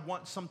because I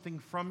want something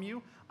from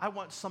you. I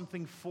want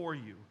something for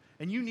you.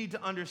 And you need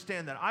to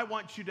understand that. I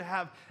want you to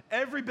have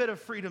every bit of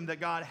freedom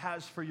that God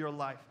has for your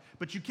life.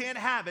 But you can't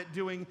have it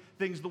doing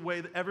things the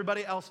way that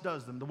everybody else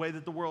does them, the way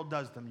that the world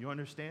does them. You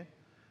understand?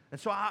 And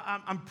so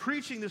I'm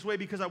preaching this way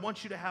because I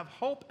want you to have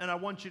hope and I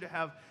want you to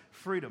have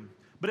freedom.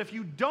 But if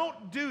you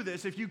don't do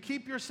this, if you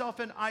keep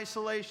yourself in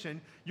isolation,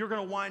 you're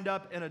going to wind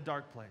up in a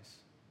dark place.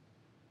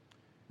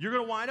 You're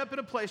going to wind up in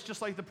a place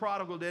just like the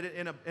prodigal did,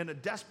 in a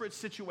desperate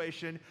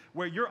situation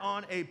where you're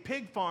on a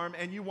pig farm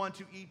and you want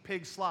to eat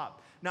pig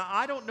slop. Now,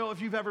 I don't know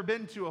if you've ever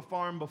been to a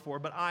farm before,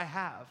 but I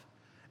have.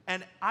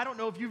 And I don't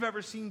know if you've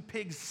ever seen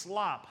pig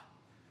slop.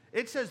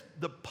 It says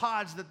the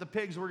pods that the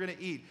pigs were going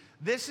to eat.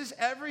 This is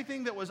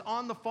everything that was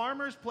on the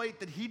farmer's plate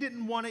that he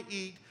didn't want to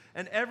eat,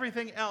 and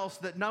everything else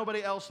that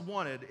nobody else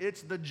wanted.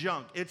 It's the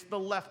junk. It's the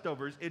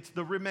leftovers. It's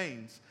the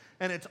remains.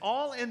 And it's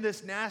all in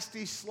this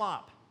nasty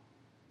slop.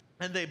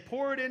 And they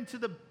pour it into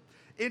the,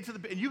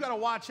 and you got to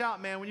watch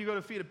out, man, when you go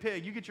to feed a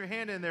pig. You get your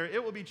hand in there,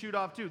 it will be chewed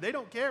off too. They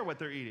don't care what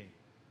they're eating.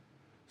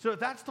 So if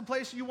that's the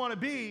place you want to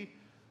be,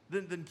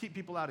 then keep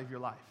people out of your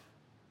life.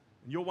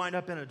 And you'll wind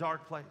up in a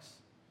dark place.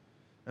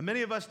 And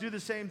many of us do the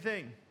same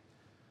thing.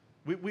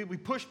 We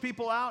push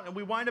people out and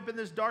we wind up in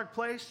this dark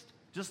place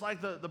just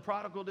like the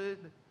prodigal did.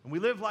 And we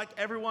live like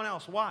everyone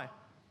else. Why?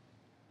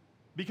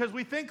 Because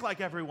we think like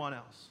everyone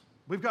else.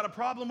 We've got a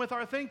problem with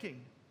our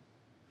thinking.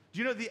 Do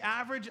you know the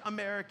average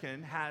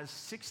American has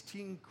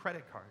 16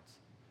 credit cards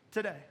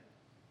today?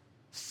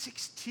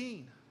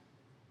 16.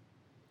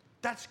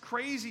 That's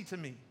crazy to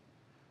me.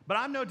 But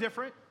I'm no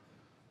different.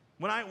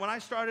 When I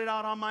started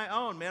out on my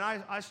own,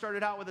 man, I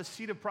started out with a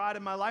seed of pride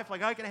in my life,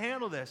 like I can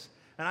handle this.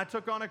 And I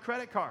took on a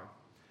credit card.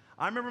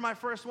 I remember my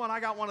first one, I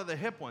got one of the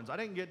hip ones. I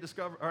didn't get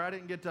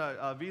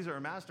a Visa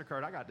or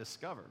MasterCard. I got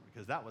Discover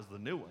because that was the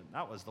new one.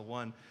 That was the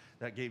one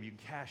that gave you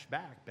cash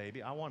back,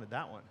 baby. I wanted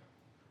that one.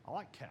 I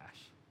like cash.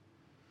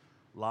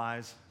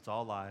 Lies. It's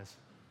all lies.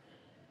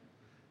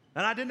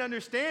 And I didn't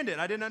understand it.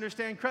 I didn't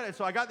understand credit.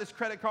 So I got this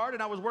credit card,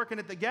 and I was working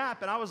at the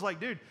Gap, and I was like,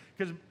 dude,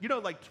 because,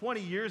 like 20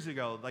 years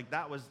ago, like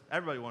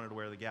everybody wanted to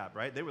wear the Gap,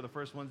 right? They were the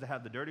first ones to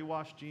have the dirty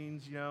wash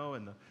jeans,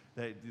 and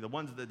the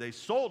ones that they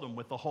sold them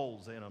with the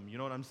holes in them. You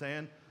know what I'm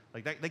saying?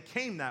 Like they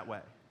came that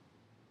way.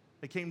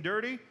 They came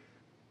dirty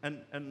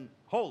and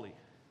holy.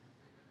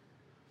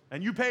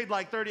 And you paid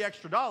like $30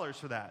 extra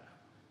for that.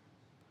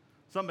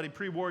 Somebody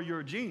pre-wore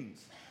your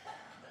jeans.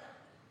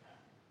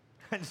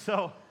 And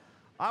so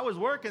I was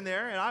working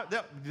there,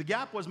 and the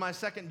Gap was my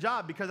second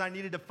job because I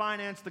needed to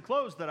finance the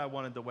clothes that I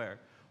wanted to wear.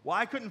 Well,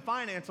 I couldn't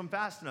finance them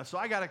fast enough, so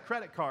I got a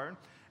credit card,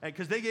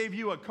 because they gave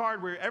you a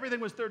card where everything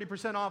was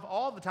 30% off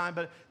all the time,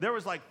 but there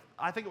was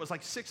I think it was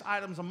 6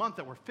 items a month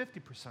that were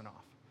 50% off.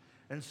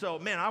 And so,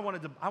 man, I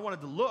wanted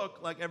to look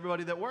like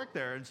everybody that worked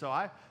there, and so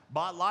I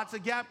bought lots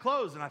of Gap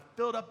clothes, and I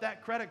filled up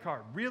that credit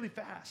card really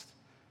fast.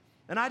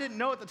 And I didn't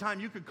know at the time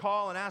you could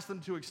call and ask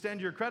them to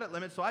extend your credit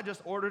limit, so I just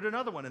ordered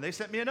another one, and they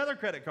sent me another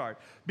credit card.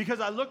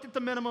 Because I looked at the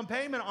minimum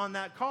payment on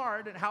that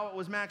card and how it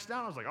was maxed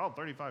out. I was like, oh,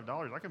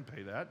 $35, I can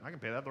pay that. I can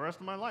pay that the rest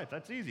of my life.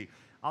 That's easy.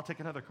 I'll take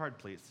another card,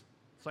 please,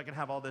 so I can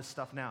have all this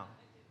stuff now.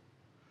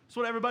 That's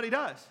what everybody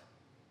does,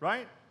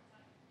 right?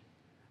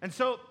 And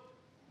so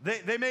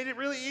they made it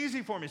really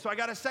easy for me. So I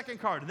got a second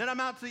card, and then I'm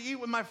out to eat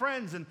with my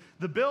friends, and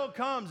the bill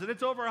comes, and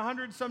it's over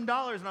 $100 some,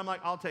 and I'm like,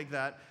 I'll take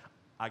that.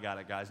 I got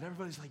it, guys. And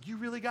everybody's like, you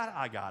really got it?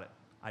 I got it.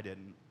 I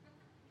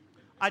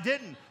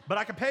didn't, but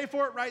I could pay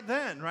for it right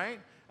then,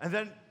 right? And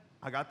then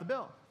I got the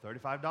bill,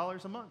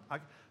 $35 a month.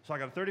 So I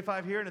got a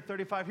 $35 here and a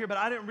 $35 here, but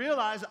I didn't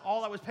realize that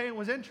all I was paying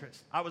was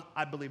interest.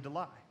 I believed a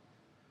lie.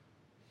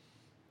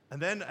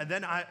 And then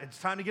it's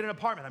time to get an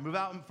apartment. I move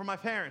out from my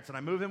parents, and I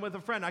move in with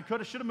a friend. I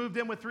should have moved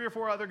in with 3 or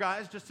 4 other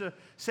guys just to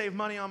save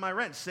money on my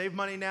rent, save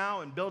money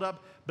now, and build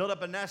up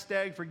a nest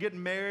egg for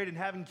getting married and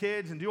having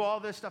kids and do all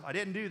this stuff. I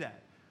didn't do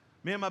that.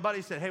 Me and my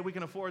buddy said, hey, we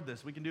can afford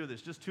this. We can do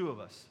this, just 2 of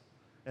us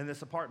in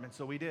this apartment.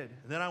 So we did.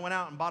 And then I went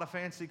out and bought a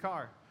fancy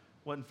car.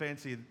 Wasn't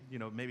fancy,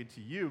 maybe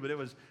to you, but it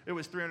was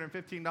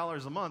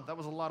 $315 a month. That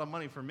was a lot of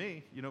money for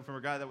me, from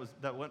a guy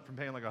that went from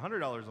paying like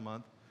 $100 a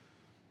month.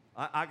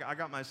 I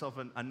got myself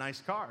a nice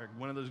car,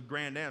 one of those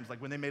Grand Ams,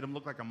 like when they made them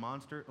look like a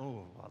monster.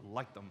 Oh, I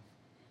liked them.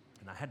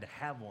 And I had to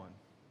have one.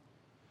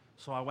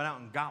 So I went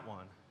out and got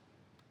one.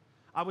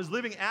 I was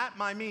living at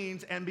my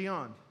means and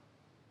beyond.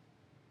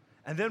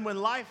 And then when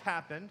life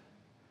happened,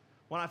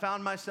 when I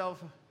found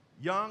myself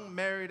young,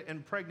 married,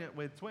 and pregnant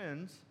with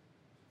twins,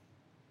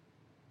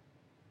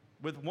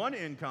 with one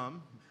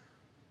income,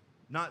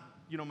 not,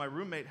 my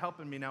roommate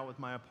helping me now with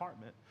my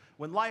apartment,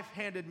 when life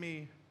handed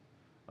me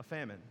a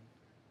famine,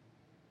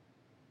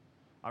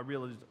 I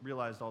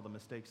realized all the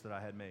mistakes that I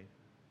had made.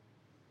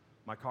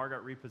 My car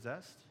got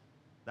repossessed.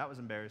 That was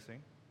embarrassing.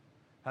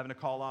 Having to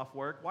call off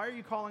work. Why are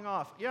you calling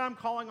off? Yeah, I'm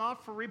calling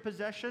off for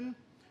repossession.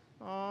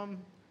 Are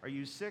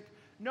you sick?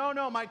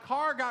 No, my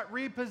car got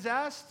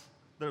repossessed.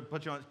 They'll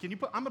put you on.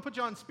 I'm gonna put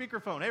you on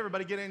speakerphone. Hey,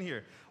 everybody, get in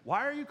here.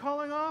 Why are you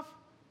calling off?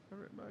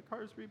 My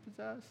car's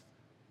repossessed.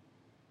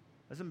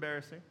 That's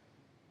embarrassing.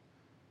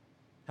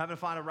 Having to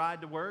find a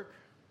ride to work,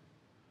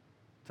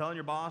 telling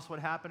your boss what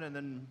happened, and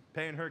then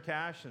paying her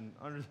cash and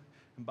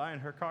buying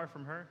her car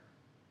from her.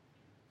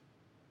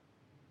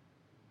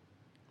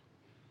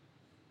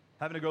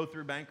 Having to go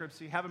through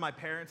bankruptcy, having my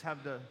parents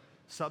have to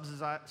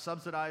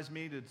subsidize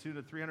me to $200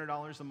 to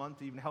 $300 a month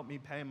to even help me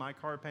pay my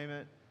car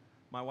payment,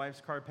 my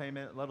wife's car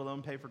payment, let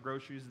alone pay for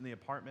groceries in the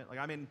apartment.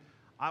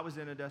 I was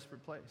in a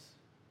desperate place.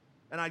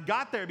 And I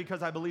got there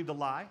because I believed a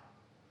lie.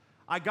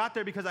 I got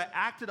there because I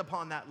acted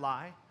upon that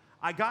lie.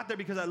 I got there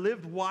because I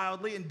lived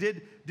wildly and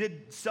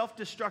did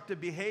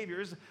self-destructive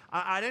behaviors.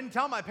 I didn't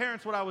tell my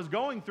parents what I was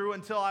going through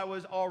until I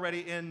was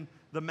already in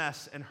the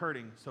mess and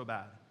hurting so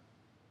bad.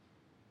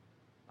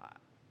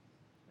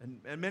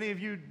 And many of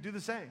you do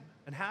the same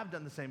and have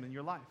done the same in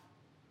your life.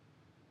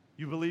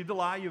 You believed a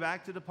lie, you've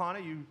acted upon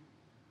it, you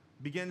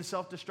begin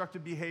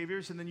self-destructive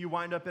behaviors, and then you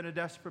wind up in a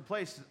desperate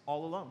place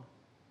all alone.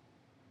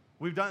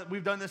 We've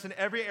done this in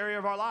every area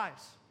of our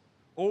lives,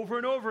 over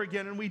and over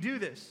again, and we do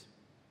this.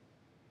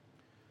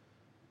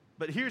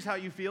 But here's how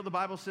you feel. The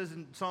Bible says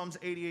in Psalms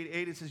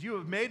 88:8, it says, you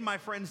have made my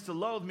friends to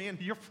loathe me, and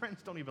your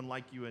friends don't even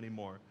like you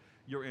anymore.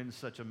 You're in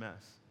such a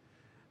mess.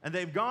 And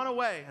they've gone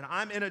away, and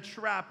I'm in a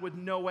trap with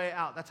no way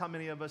out. That's how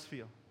many of us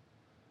feel.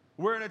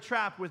 We're in a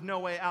trap with no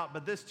way out,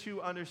 but this,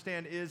 too,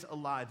 understand, is a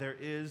lie. There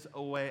is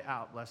a way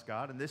out, bless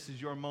God, and this is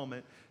your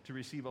moment to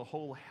receive a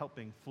whole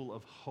helping full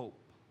of hope.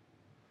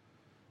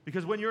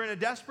 Because when you're in a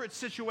desperate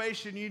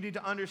situation, you need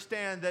to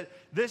understand that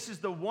this is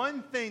the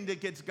one thing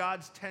that gets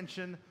God's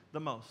attention the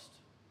most.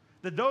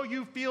 That though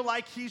you feel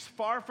like he's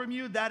far from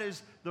you, that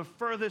is the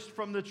furthest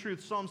from the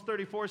truth. Psalms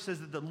 34 says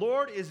that the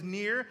Lord is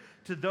near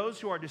to those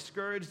who are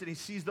discouraged, and he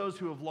sees those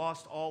who have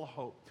lost all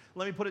hope.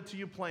 Let me put it to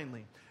you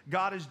plainly.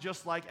 God is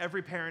just like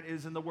every parent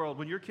is in the world.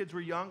 When your kids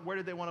were young, where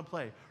did they want to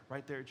play?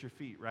 Right there at your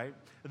feet, right?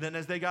 And then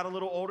as they got a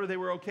little older, they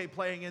were okay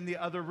playing in the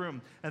other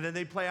room. And then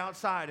they'd play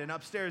outside and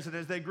upstairs. And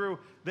as they grew,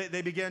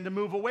 they began to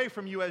move away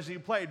from you as you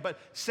played. But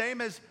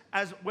same as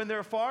when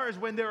they're far as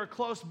when they're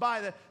close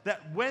by,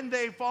 that when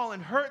they fall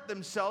and hurt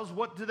themselves,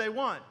 what do they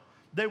want?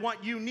 They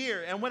want you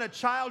near. And when a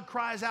child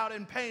cries out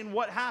in pain,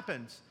 what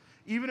happens?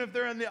 Even if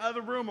they're in the other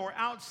room or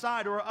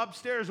outside or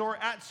upstairs or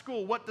at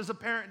school, what does a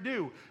parent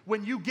do?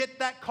 When you get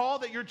that call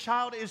that your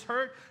child is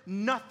hurt,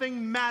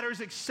 nothing matters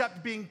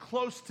except being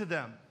close to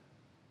them.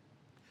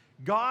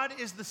 God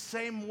is the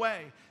same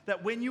way,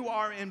 that when you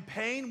are in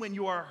pain, when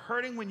you are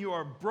hurting, when you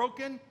are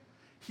broken,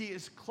 he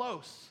is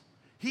close.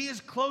 He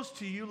is close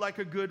to you like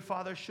a good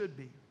father should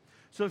be.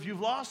 So if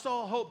you've lost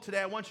all hope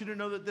today, I want you to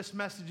know that this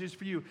message is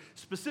for you.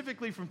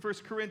 Specifically from 1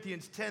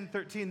 Corinthians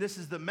 10:13, this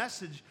is the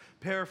Message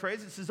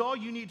paraphrase. It says, all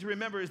you need to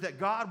remember is that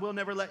God will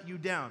never let you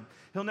down.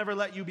 He'll never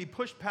let you be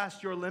pushed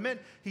past your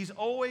limit. He's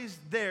always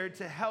there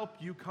to help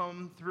you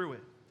come through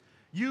it.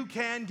 You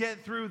can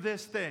get through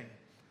this thing.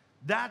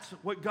 That's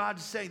what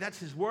God's saying. That's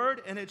his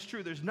word, and it's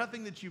true. There's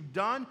nothing that you've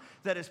done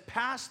that is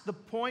past the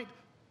point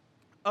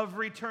of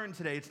return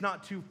today. It's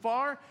not too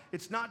far.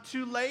 It's not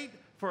too late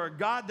for a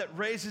God that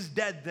raises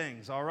dead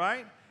things, all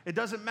right? It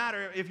doesn't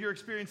matter if you're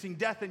experiencing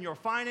death in your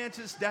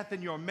finances, death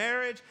in your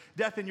marriage,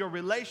 death in your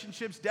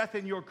relationships, death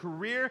in your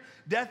career,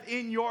 death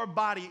in your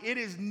body. It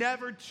is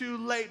never too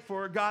late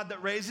for a God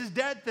that raises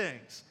dead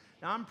things.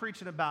 Now, I'm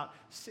preaching about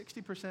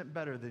 60%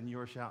 better than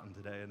you're shouting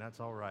today, and that's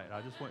all right.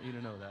 I just want you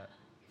to know that.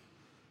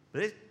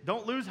 But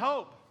don't lose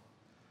hope.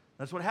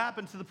 That's what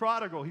happened to the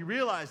prodigal. He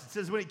realized, it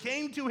says, when he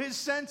came to his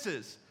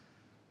senses,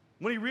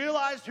 when he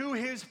realized who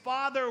his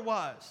father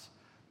was,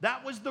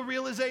 that was the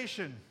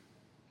realization.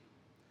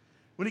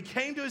 When he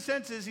came to his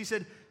senses, he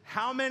said,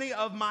 how many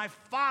of my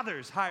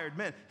father's hired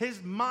men?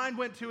 His mind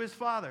went to his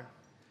father.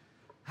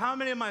 How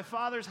many of my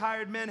father's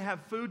hired men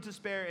have food to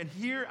spare, and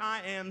here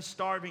I am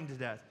starving to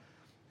death?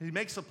 He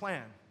makes a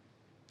plan.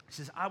 He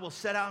says, I will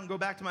set out and go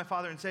back to my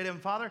father and say to him,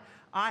 Father,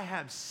 I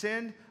have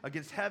sinned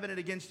against heaven and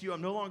against you.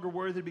 I'm no longer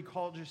worthy to be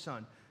called your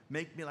son.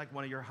 Make me like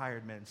one of your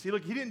hired men. See,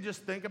 look, he didn't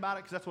just think about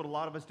it, because that's what a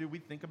lot of us do. We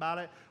think about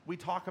it. We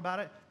talk about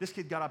it. This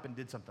kid got up and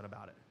did something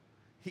about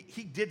it.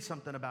 He did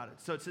something about it.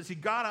 So it says he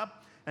got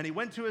up and he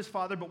went to his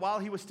father, but while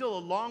he was still a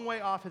long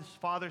way off, his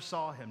father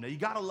saw him. Now, you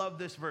got to love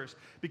this verse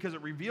because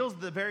it reveals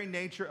the very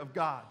nature of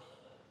God.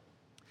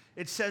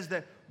 It says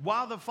that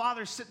while the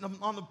father's sitting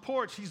on the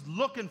porch, he's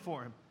looking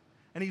for him.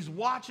 And he's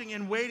watching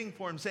and waiting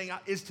for him, saying,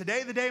 is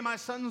today the day my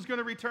son's going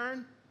to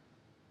return?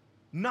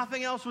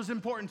 Nothing else was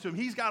important to him.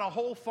 He's got a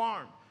whole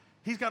farm.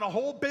 He's got a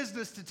whole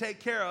business to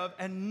take care of,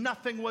 and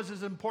nothing was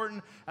as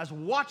important as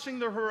watching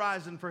the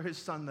horizon for his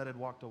son that had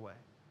walked away.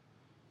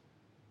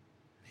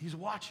 He's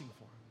watching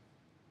for him.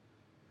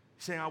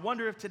 He's saying, I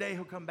wonder if today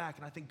he'll come back,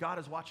 and I think God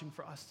is watching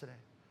for us today.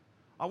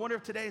 I wonder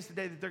if today is the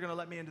day that they're going to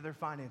let me into their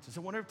finances.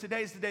 I wonder if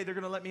today is the day they're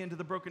going to let me into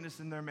the brokenness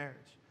in their marriage.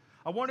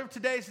 I wonder if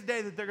today is the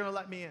day that they're going to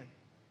let me in.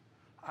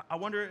 I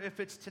wonder if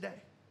it's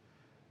today.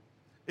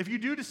 If you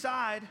do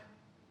decide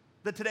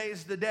that today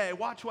is the day,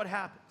 watch what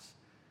happens.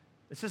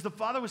 It says the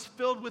father was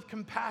filled with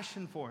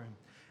compassion for him,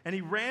 and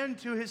he ran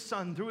to his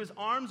son, threw his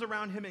arms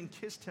around him, and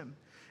kissed him.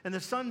 And the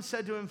son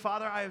said to him,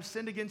 Father, I have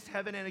sinned against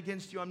heaven and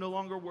against you. I'm no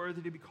longer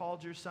worthy to be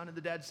called your son. And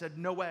the dad said,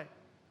 no way.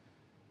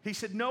 He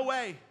said, no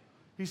way.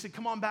 He said,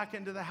 come on back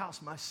into the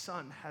house. My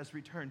son has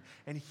returned.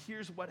 And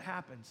here's what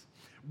happens.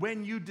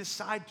 When you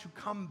decide to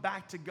come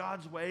back to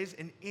God's ways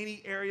in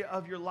any area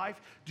of your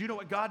life, do you know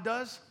what God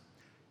does?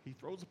 He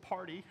throws a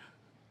party.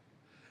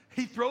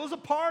 He throws a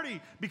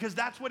party because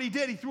that's what he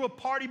did. He threw a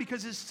party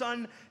because his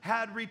son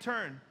had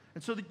returned.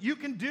 And so that you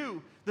can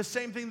do the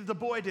same thing that the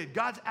boy did.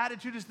 God's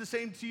attitude is the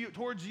same to you,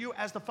 towards you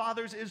as the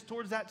father's is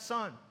towards that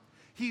son.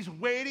 He's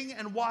waiting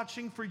and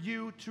watching for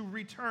you to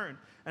return.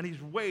 And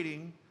he's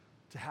waiting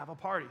to have a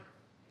party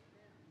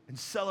in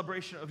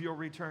celebration of your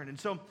return. And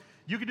so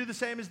you can do the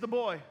same as the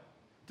boy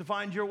to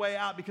find your way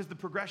out, because the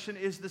progression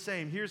is the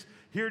same. Here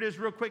it is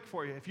real quick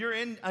for you. If you're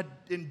in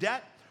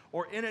debt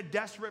or in a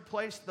desperate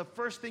place, the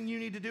first thing you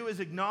need to do is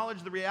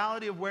acknowledge the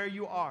reality of where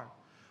you are.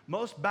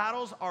 Most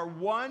battles are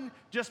won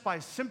just by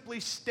simply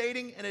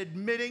stating and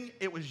admitting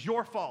it was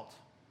your fault.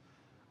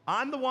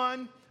 I'm the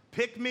one,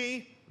 pick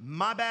me,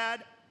 my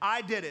bad,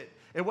 I did it.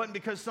 It wasn't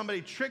because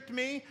somebody tricked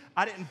me.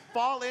 I didn't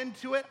fall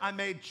into it. I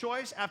made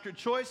choice after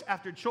choice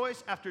after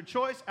choice after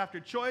choice after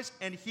choice,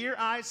 and here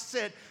I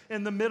sit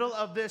in the middle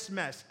of this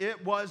mess.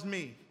 It was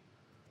me.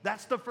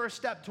 That's the first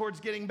step towards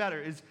getting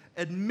better, is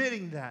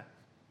admitting that.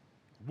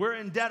 We're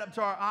in debt up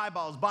to our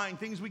eyeballs, buying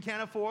things we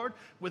can't afford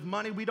with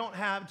money we don't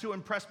have to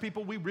impress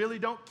people we really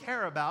don't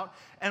care about,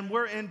 and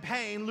we're in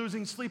pain,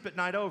 losing sleep at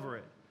night over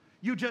it.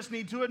 You just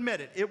need to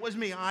admit it. It was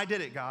me. I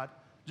did it, God.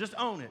 Just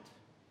own it.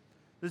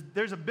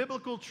 There's a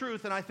biblical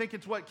truth, and I think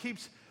it's what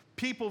keeps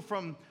people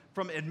from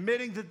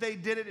admitting that they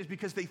did it, is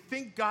because they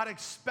think God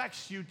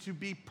expects you to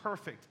be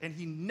perfect, and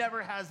he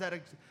never has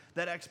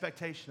that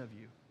expectation of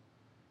you.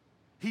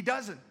 He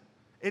doesn't.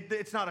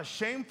 It's not a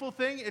shameful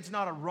thing. It's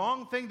not a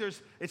wrong thing.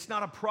 It's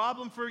not a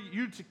problem for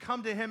you to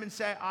come to him and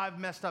say, I've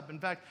messed up. In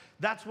fact,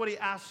 that's what he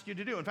asks you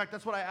to do. In fact,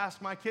 that's what I ask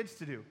my kids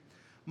to do.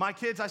 My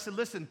kids, I said,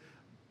 listen,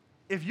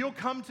 if you'll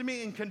come to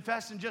me and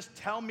confess and just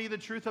tell me the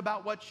truth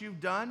about what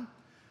you've done,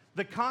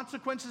 the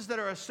consequences that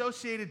are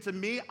associated to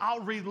me, I'll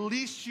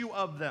release you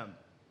of them.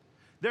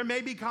 There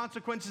may be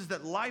consequences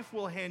that life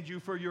will hand you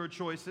for your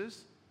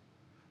choices.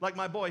 Like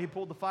my boy, he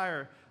pulled the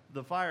fire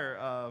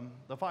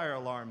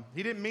alarm.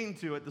 He didn't mean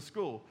to at the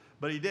school,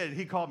 but he did.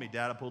 He called me,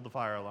 Dad, I pulled the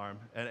fire alarm.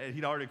 And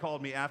he'd already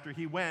called me after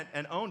he went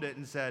and owned it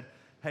and said,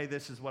 hey,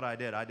 this is what I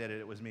did. I did it.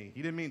 It was me.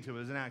 He didn't mean to. It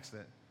was an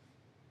accident.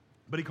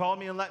 But he called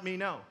me and let me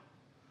know.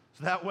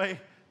 So that way,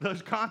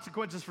 those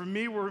consequences for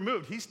me were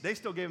removed. They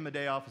still gave him a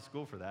day off of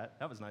school for that.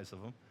 That was nice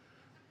of him.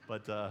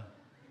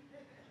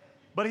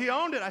 But he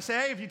owned it. I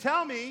say, hey, if you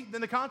tell me, then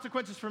the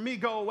consequences for me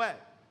go away.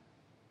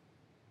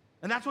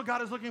 And that's what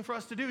God is looking for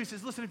us to do. He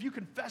says, listen, if you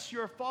confess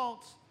your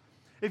faults,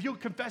 if you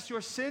confess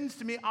your sins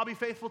to me, I'll be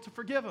faithful to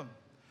forgive them.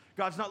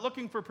 God's not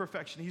looking for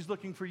perfection. He's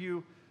looking for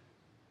you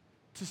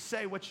to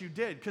say what you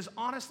did. Because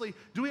honestly,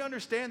 do we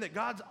understand that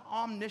God's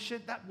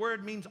omniscient? That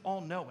word means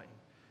all-knowing.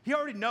 He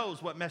already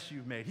knows what mess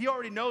you've made. He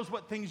already knows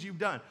what things you've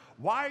done.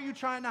 Why are you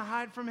trying to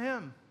hide from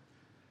him?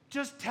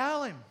 Just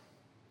tell him.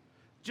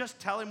 Just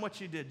tell him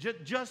what you did.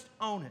 Just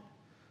own it.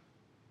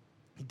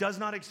 He does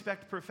not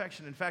expect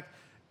perfection. In fact,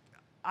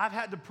 I've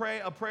had to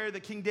pray a prayer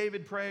that King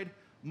David prayed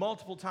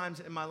multiple times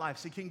in my life.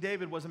 See, King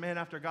David was a man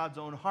after God's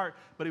own heart,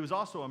 but he was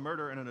also a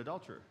murderer and an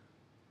adulterer.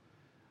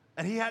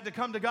 And he had to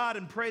come to God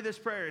and pray this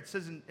prayer. It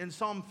says in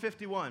Psalm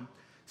 51, it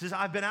says,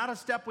 I've been out of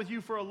step with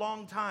you for a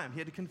long time. He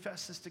had to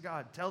confess this to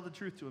God, tell the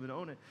truth to him and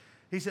own it.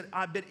 He said,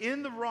 I've been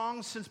in the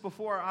wrong since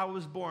before I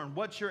was born.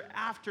 What you're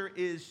after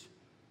is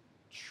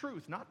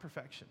truth, not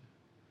perfection.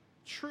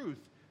 Truth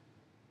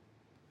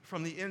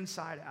from the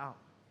inside out.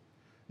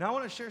 Now, I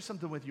want to share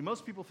something with you.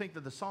 Most people think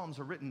that the Psalms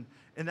are written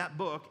in that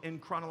book in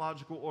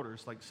chronological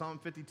orders. Like Psalm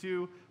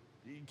 52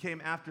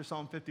 came after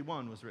Psalm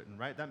 51 was written,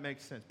 right? That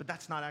makes sense. But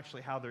that's not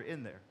actually how they're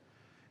in there.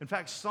 In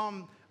fact,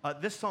 Psalm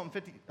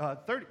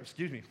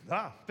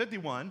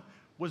 51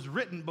 was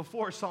written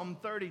before Psalm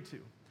 32.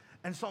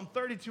 And Psalm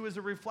 32 is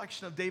a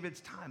reflection of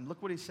David's time.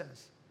 Look what he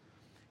says.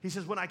 He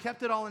says, when I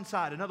kept it all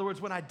inside, in other words,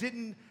 when I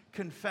didn't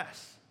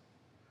confess,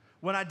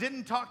 when I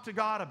didn't talk to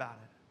God about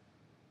it,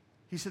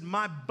 he said,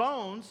 my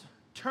bones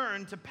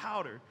turned to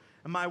powder,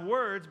 and my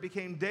words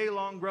became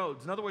day-long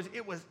roads. In other words,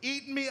 it was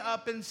eating me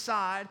up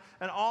inside,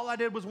 and all I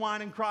did was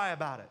whine and cry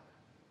about it.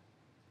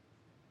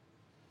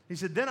 He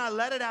said, then I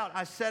let it out.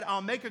 I said,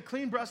 I'll make a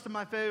clean breast of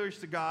my failures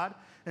to God,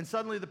 and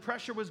suddenly the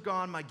pressure was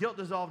gone, my guilt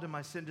dissolved, and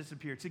my sin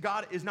disappeared. See,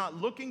 God is not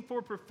looking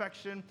for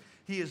perfection.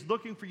 He is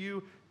looking for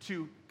you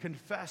to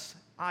confess,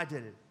 I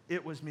did it.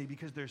 It was me,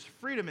 because there's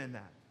freedom in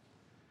that.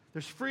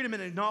 There's freedom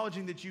in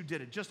acknowledging that you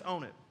did it. Just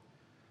own it.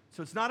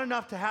 So it's not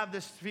enough to have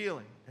this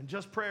feeling and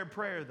just pray a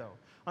prayer, though.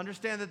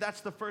 Understand that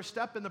that's the first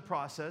step in the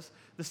process.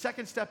 The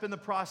second step in the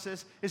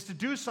process is to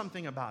do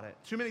something about it.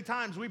 Too many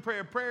times we pray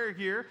a prayer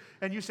here,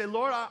 and you say,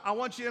 Lord, I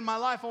want you in my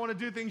life. I want to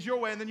do things your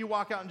way. And then you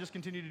walk out and just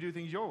continue to do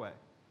things your way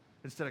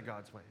instead of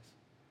God's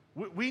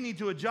ways. We need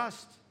to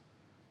adjust.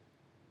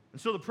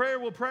 And so the prayer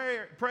we'll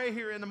pray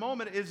here in a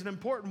moment is an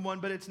important one,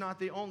 but it's not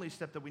the only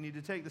step that we need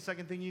to take. The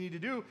second thing you need to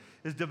do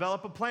is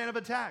develop a plan of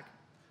attack.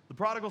 The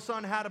prodigal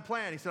son had a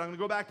plan. He said, I'm going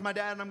to go back to my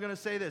dad and I'm going to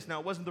say this.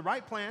 Now, it wasn't the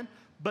right plan,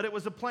 but it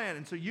was a plan,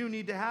 and so you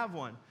need to have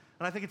one.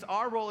 And I think it's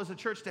our role as a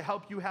church to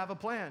help you have a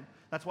plan.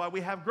 That's why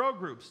we have grow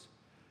groups.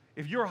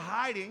 If you're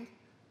hiding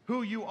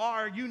who you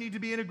are, you need to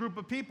be in a group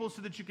of people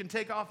so that you can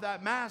take off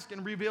that mask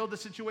and reveal the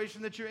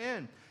situation that you're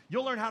in.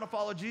 You'll learn how to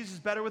follow Jesus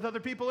better with other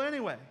people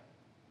anyway.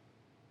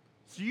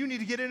 So you need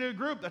to get into a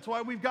group. That's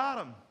why we've got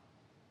them.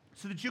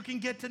 So that you can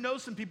get to know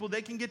some people.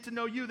 They can get to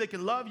know you. They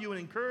can love you and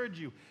encourage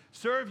you,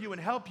 serve you, and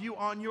help you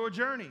on your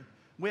journey.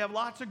 We have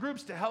lots of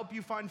groups to help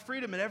you find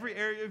freedom in every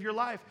area of your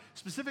life,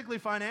 specifically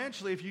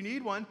financially. If you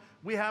need one,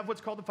 we have what's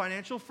called the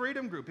Financial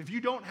Freedom Group. If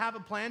you don't have a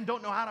plan,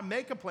 don't know how to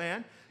make a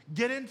plan,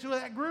 get into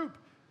that group.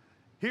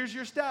 Here's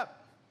your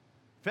step.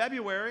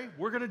 February,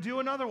 we're going to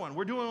do another one.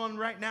 We're doing one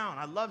right now, and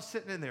I love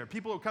sitting in there.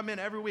 People will come in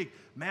every week.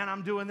 Man,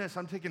 I'm doing this.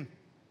 I'm taking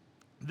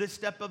this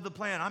step of the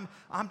plan.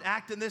 I'm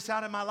acting this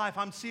out in my life.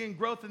 I'm seeing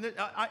growth in this.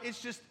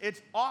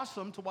 It's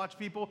awesome to watch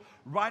people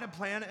write a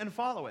plan and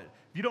follow it.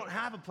 If you don't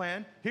have a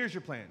plan, here's your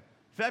plan.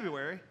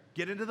 February,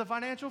 get into the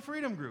Financial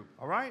Freedom Group,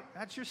 all right?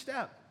 That's your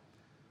step.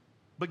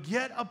 But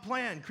get a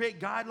plan.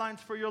 Create guidelines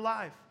for your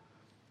life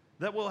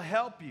that will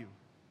help you.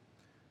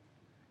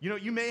 You know,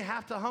 you may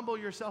have to humble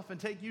yourself and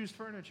take used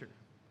furniture.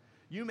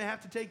 You may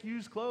have to take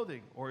used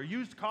clothing or a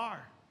used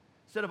car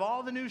instead of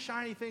all the new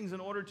shiny things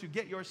in order to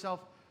get yourself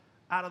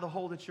out of the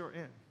hole that you're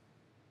in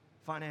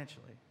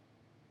financially.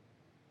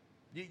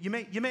 You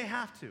may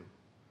have to.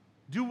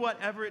 Do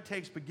whatever it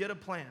takes, but get a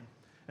plan.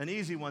 An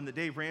easy one that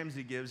Dave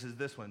Ramsey gives is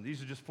this one.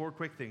 These are just 4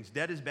 quick things.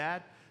 Debt is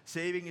bad,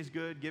 saving is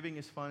good, giving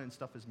is fun, and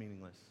stuff is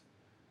meaningless.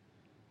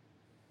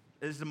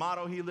 This is the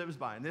motto he lives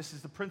by, and this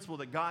is the principle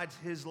that guides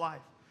his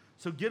life.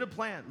 So get a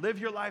plan. Live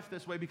your life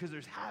this way because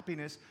there's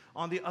happiness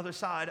on the other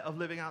side of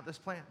living out this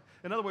plan.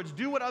 In other words,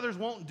 do what others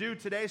won't do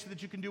today so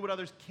that you can do what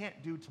others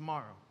can't do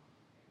tomorrow.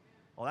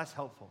 Well, that's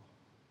helpful.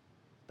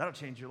 That'll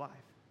change your life.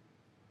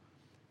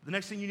 The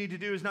next thing you need to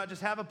do is not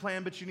just have a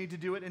plan, but you need to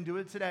do it and do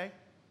it today.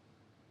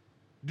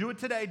 Do it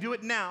today. Do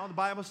it now. The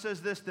Bible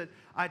says this, that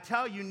I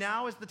tell you,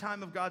 now is the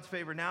time of God's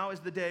favor. Now is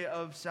the day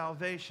of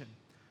salvation.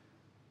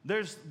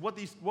 There's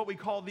what we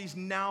call these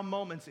now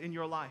moments in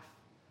your life.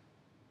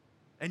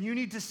 And you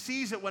need to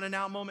seize it when a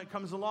now moment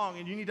comes along,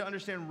 and you need to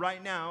understand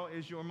right now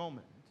is your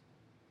moment.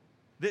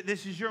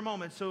 This is your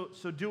moment, so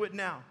do it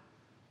now.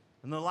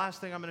 And the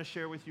last thing I'm going to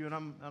share with you, and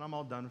I'm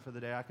all done for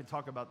the day. I could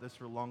talk about this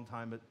for a long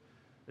time, but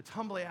It's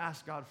humbly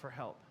ask God for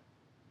help.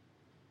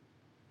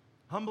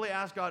 Humbly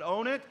ask God,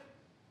 own it.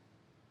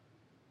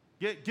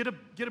 Get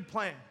a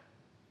plan.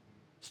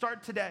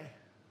 Start today.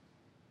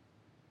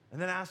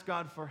 And then ask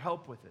God for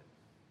help with it.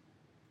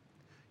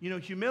 You know,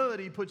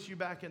 humility puts you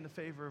back in the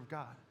favor of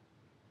God.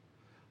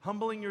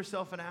 Humbling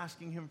yourself and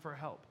asking Him for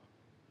help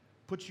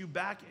puts you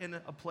back in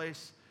a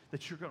place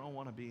that you're going to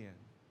want to be in.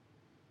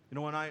 You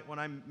know, when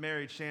I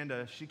married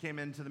Shanda, she came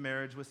into the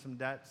marriage with some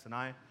debts, and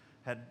I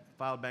had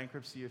filed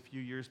bankruptcy a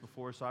few years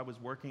before, so I was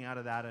working out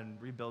of that and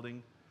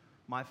rebuilding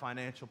my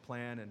financial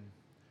plan. And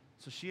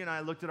so she and I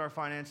looked at our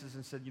finances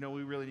and said, you know,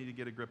 we really need to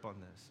get a grip on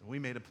this. And we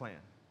made a plan.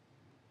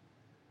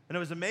 And it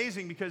was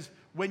amazing because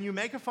when you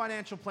make a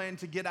financial plan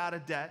to get out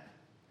of debt,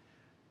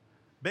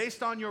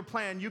 based on your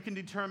plan, you can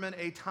determine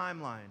a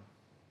timeline.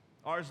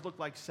 Ours looked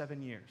like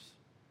 7 years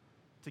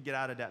to get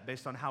out of debt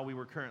based on how we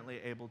were currently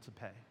able to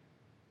pay.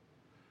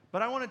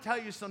 But I want to tell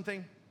you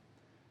something.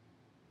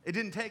 It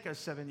didn't take us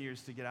 7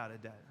 years to get out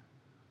of debt,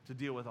 to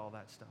deal with all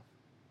that stuff.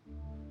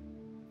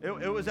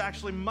 It was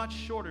actually much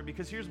shorter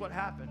because here's what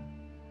happened.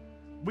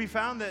 We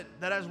found that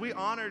as we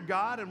honored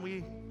God and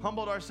we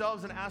humbled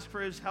ourselves and asked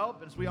for His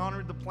help, as we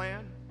honored the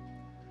plan,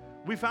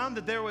 we found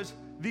that there was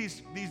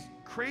these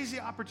crazy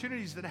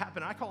opportunities that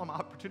happened. I call them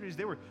opportunities.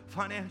 They were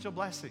financial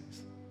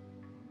blessings.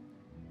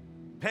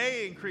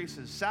 Pay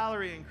increases,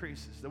 salary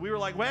increases. That we were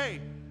like,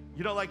 wait,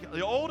 you know, like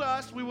the old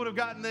us, we would have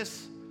gotten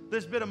this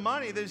bit of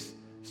money, these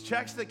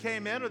checks that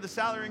came in or the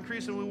salary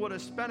increase, and we would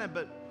have spent it.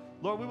 But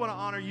Lord, we want to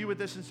honor You with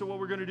this, and so what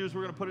we're going to do is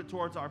we're going to put it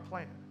towards our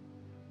plan.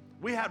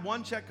 We had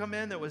one check come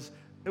in that was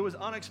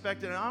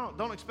unexpected, and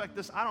don't expect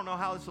this. I don't know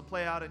how this will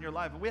play out in your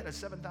life, but we had a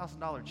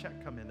 $7,000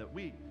 check come in that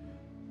we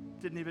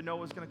didn't even know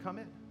was going to come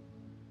in.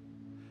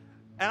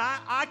 And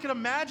I can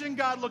imagine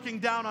God looking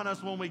down on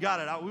us when we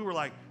got it. We were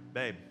like,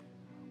 babe,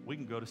 we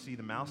can go to see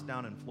the mouse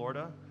down in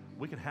Florida.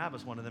 We can have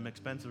us one of them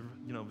expensive,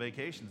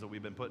 vacations that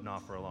we've been putting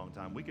off for a long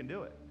time. We can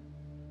do it.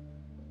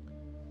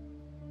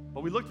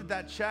 But we looked at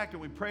that check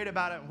and we prayed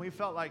about it, and we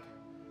felt like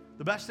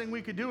the best thing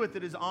we could do with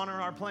it is honor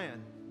our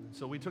plan.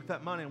 So we took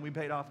that money and we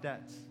paid off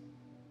debts.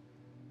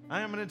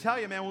 I'm going to tell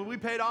you, man, when we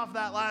paid off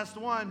that last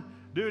one,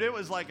 dude, it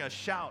was like a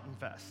shouting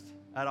fest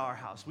at our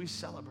house. We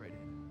celebrated.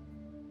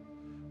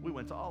 We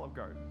went to Olive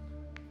Garden.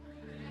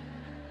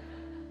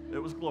 It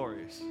was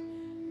glorious.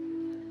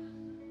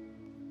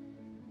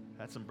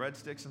 Had some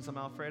breadsticks and some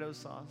Alfredo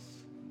sauce.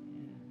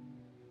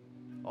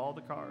 All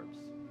the carbs.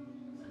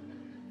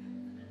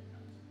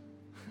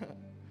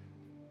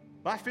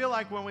 But I feel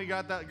like when we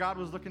got that, God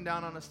was looking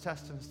down on us,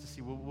 testing us to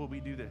see, will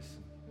we do this?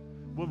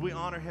 Will we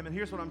honor Him? And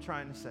here's what I'm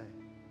trying to say.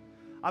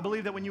 I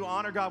believe that when you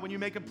honor God, when you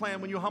make a plan,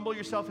 when you humble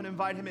yourself and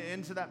invite Him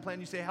into that plan,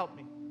 you say, help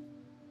me.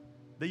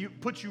 That you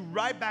put you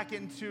right back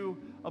into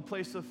a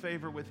place of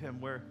favor with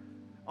Him, where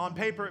on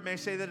paper it may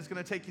say that it's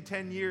going to take you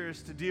 10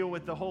 years to deal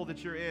with the hole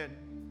that you're in.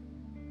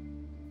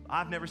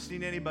 I've never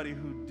seen anybody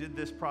who did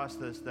this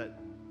process that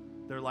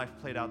their life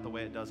played out the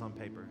way it does on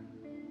paper.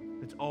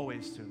 It's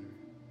always sooner.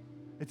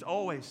 It's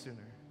always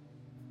sooner.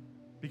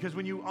 Because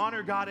when you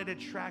honor God, it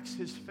attracts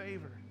His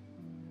favor.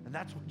 And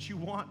that's what you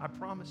want, I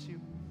promise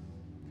you.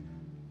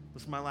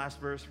 This is my last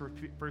verse for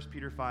 1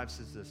 Peter 5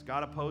 says this.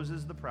 God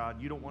opposes the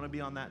proud. You don't want to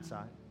be on that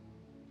side.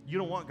 You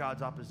don't want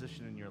God's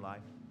opposition in your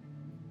life.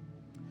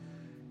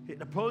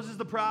 It opposes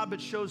the proud,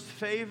 but shows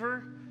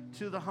favor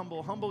to the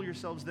humble. Humble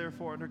yourselves,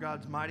 therefore, under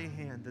God's mighty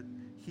hand, that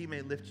He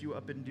may lift you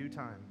up in due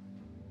time.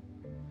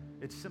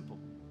 It's simple.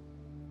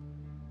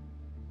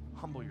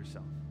 Humble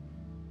yourself.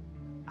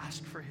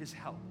 Ask for His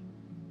help.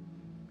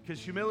 Because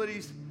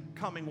humility's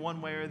coming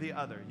one way or the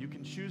other. You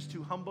can choose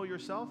to humble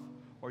yourself,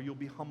 or you'll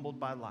be humbled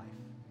by life.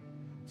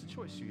 It's a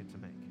choice you get to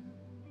make.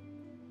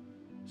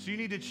 So you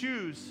need to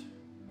choose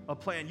a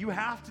plan. You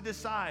have to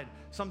decide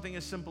something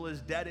as simple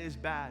as debt is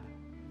bad,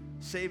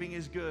 saving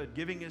is good,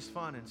 giving is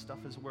fun, and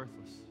stuff is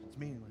worthless. It's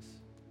meaningless.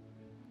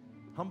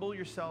 Humble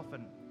yourself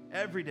and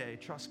every day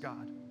trust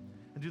God.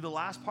 And do the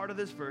last part of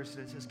this verse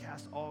that says,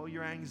 cast all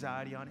your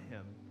anxiety on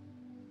Him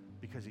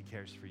because He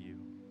cares for you.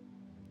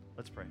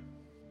 Let's pray.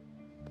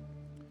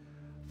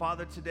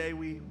 Father, today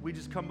we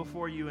just come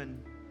before You,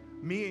 and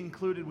me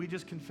included, we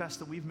just confess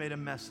that we've made a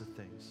mess of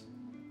things.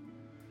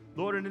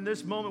 Lord, and in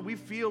this moment, we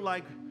feel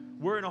like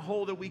we're in a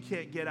hole that we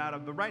can't get out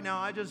of. But right now,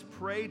 I just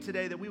pray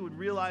today that we would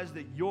realize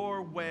that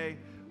Your way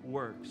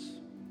works.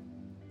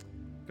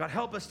 God,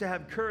 help us to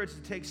have courage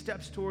to take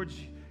steps towards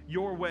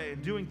Your way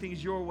and doing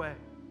things Your way.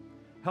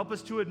 Help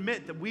us to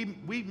admit that we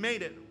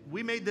made it.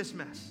 We made this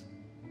mess.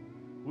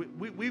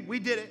 We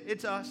did it.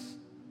 It's us.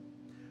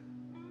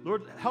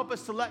 Lord, help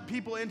us to let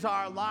people into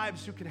our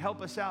lives who can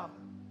help us out.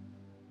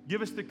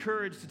 Give us the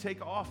courage to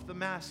take off the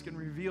mask and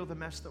reveal the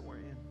mess that we're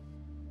in.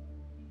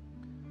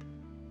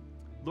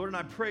 Lord, and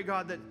I pray,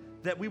 God,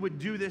 that we would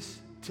do this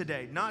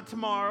today. Not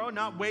tomorrow,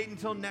 not wait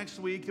until next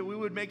week, that we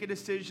would make a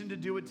decision to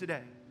do it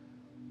today.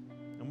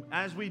 And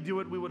as we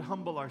do it, we would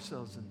humble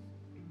ourselves and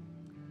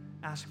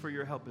ask for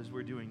Your help as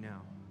we're doing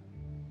now.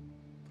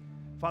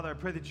 Father, I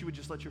pray that You would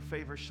just let Your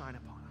favor shine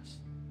upon us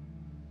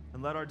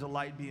and let our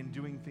delight be in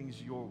doing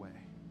things Your way.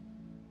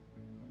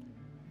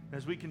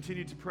 As we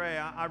continue to pray,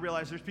 I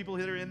realize there's people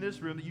here in this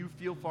room that you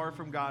feel far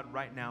from God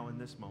right now in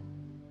this moment.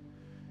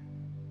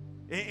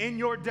 In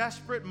your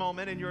desperate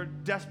moment, in your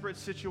desperate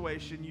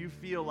situation, you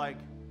feel like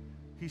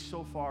He's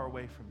so far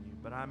away from you.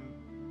 But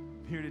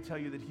I'm here to tell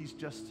you that He's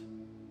just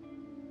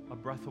a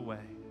breath away.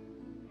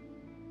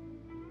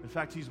 In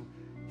fact,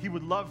 He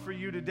would love for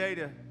you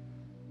today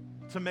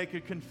to make a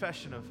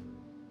confession of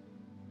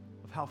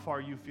how far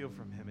you feel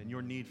from Him and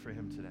your need for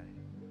Him today.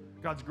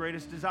 God's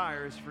greatest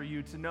desire is for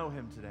you to know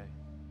Him today.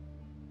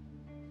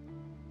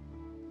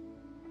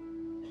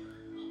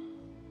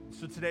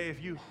 So today,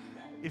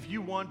 if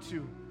you want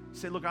to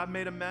say, look, I've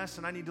made a mess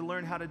and I need to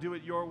learn how to do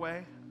it your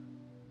way,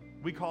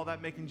 we call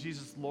that making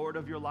Jesus Lord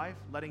of your life,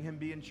 letting Him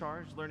be in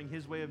charge, learning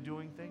His way of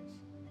doing things.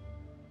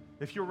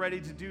 If you're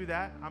ready to do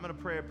that, I'm going to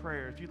pray a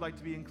prayer. If you'd like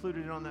to be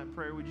included in on that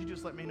prayer, would you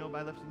just let me know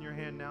by lifting your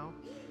hand now?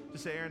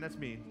 Just say, Aaron, that's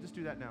me. Just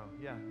do that now.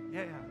 Yeah,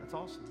 that's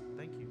awesome.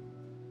 Thank you.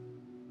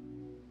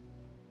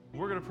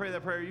 We're going to pray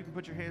that prayer. You can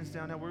put your hands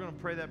down now. We're going to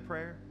pray that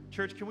prayer.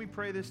 Church, can we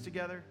pray this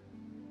together?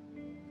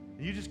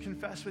 And you just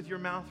confess with your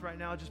mouth right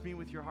now. Just mean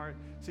with your heart.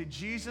 Say,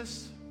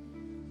 Jesus,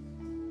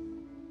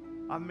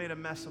 I've made a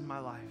mess of my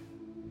life,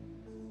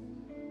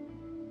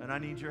 and I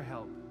need your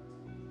help.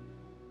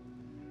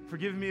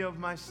 Forgive me of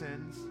my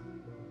sins,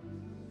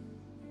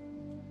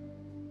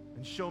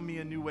 and show me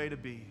a new way to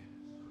be.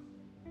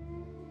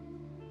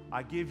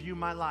 I give you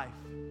my life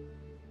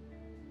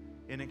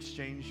in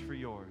exchange for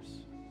yours.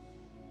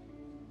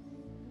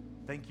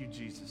 Thank you,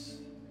 Jesus.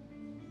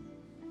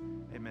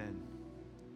 Amen.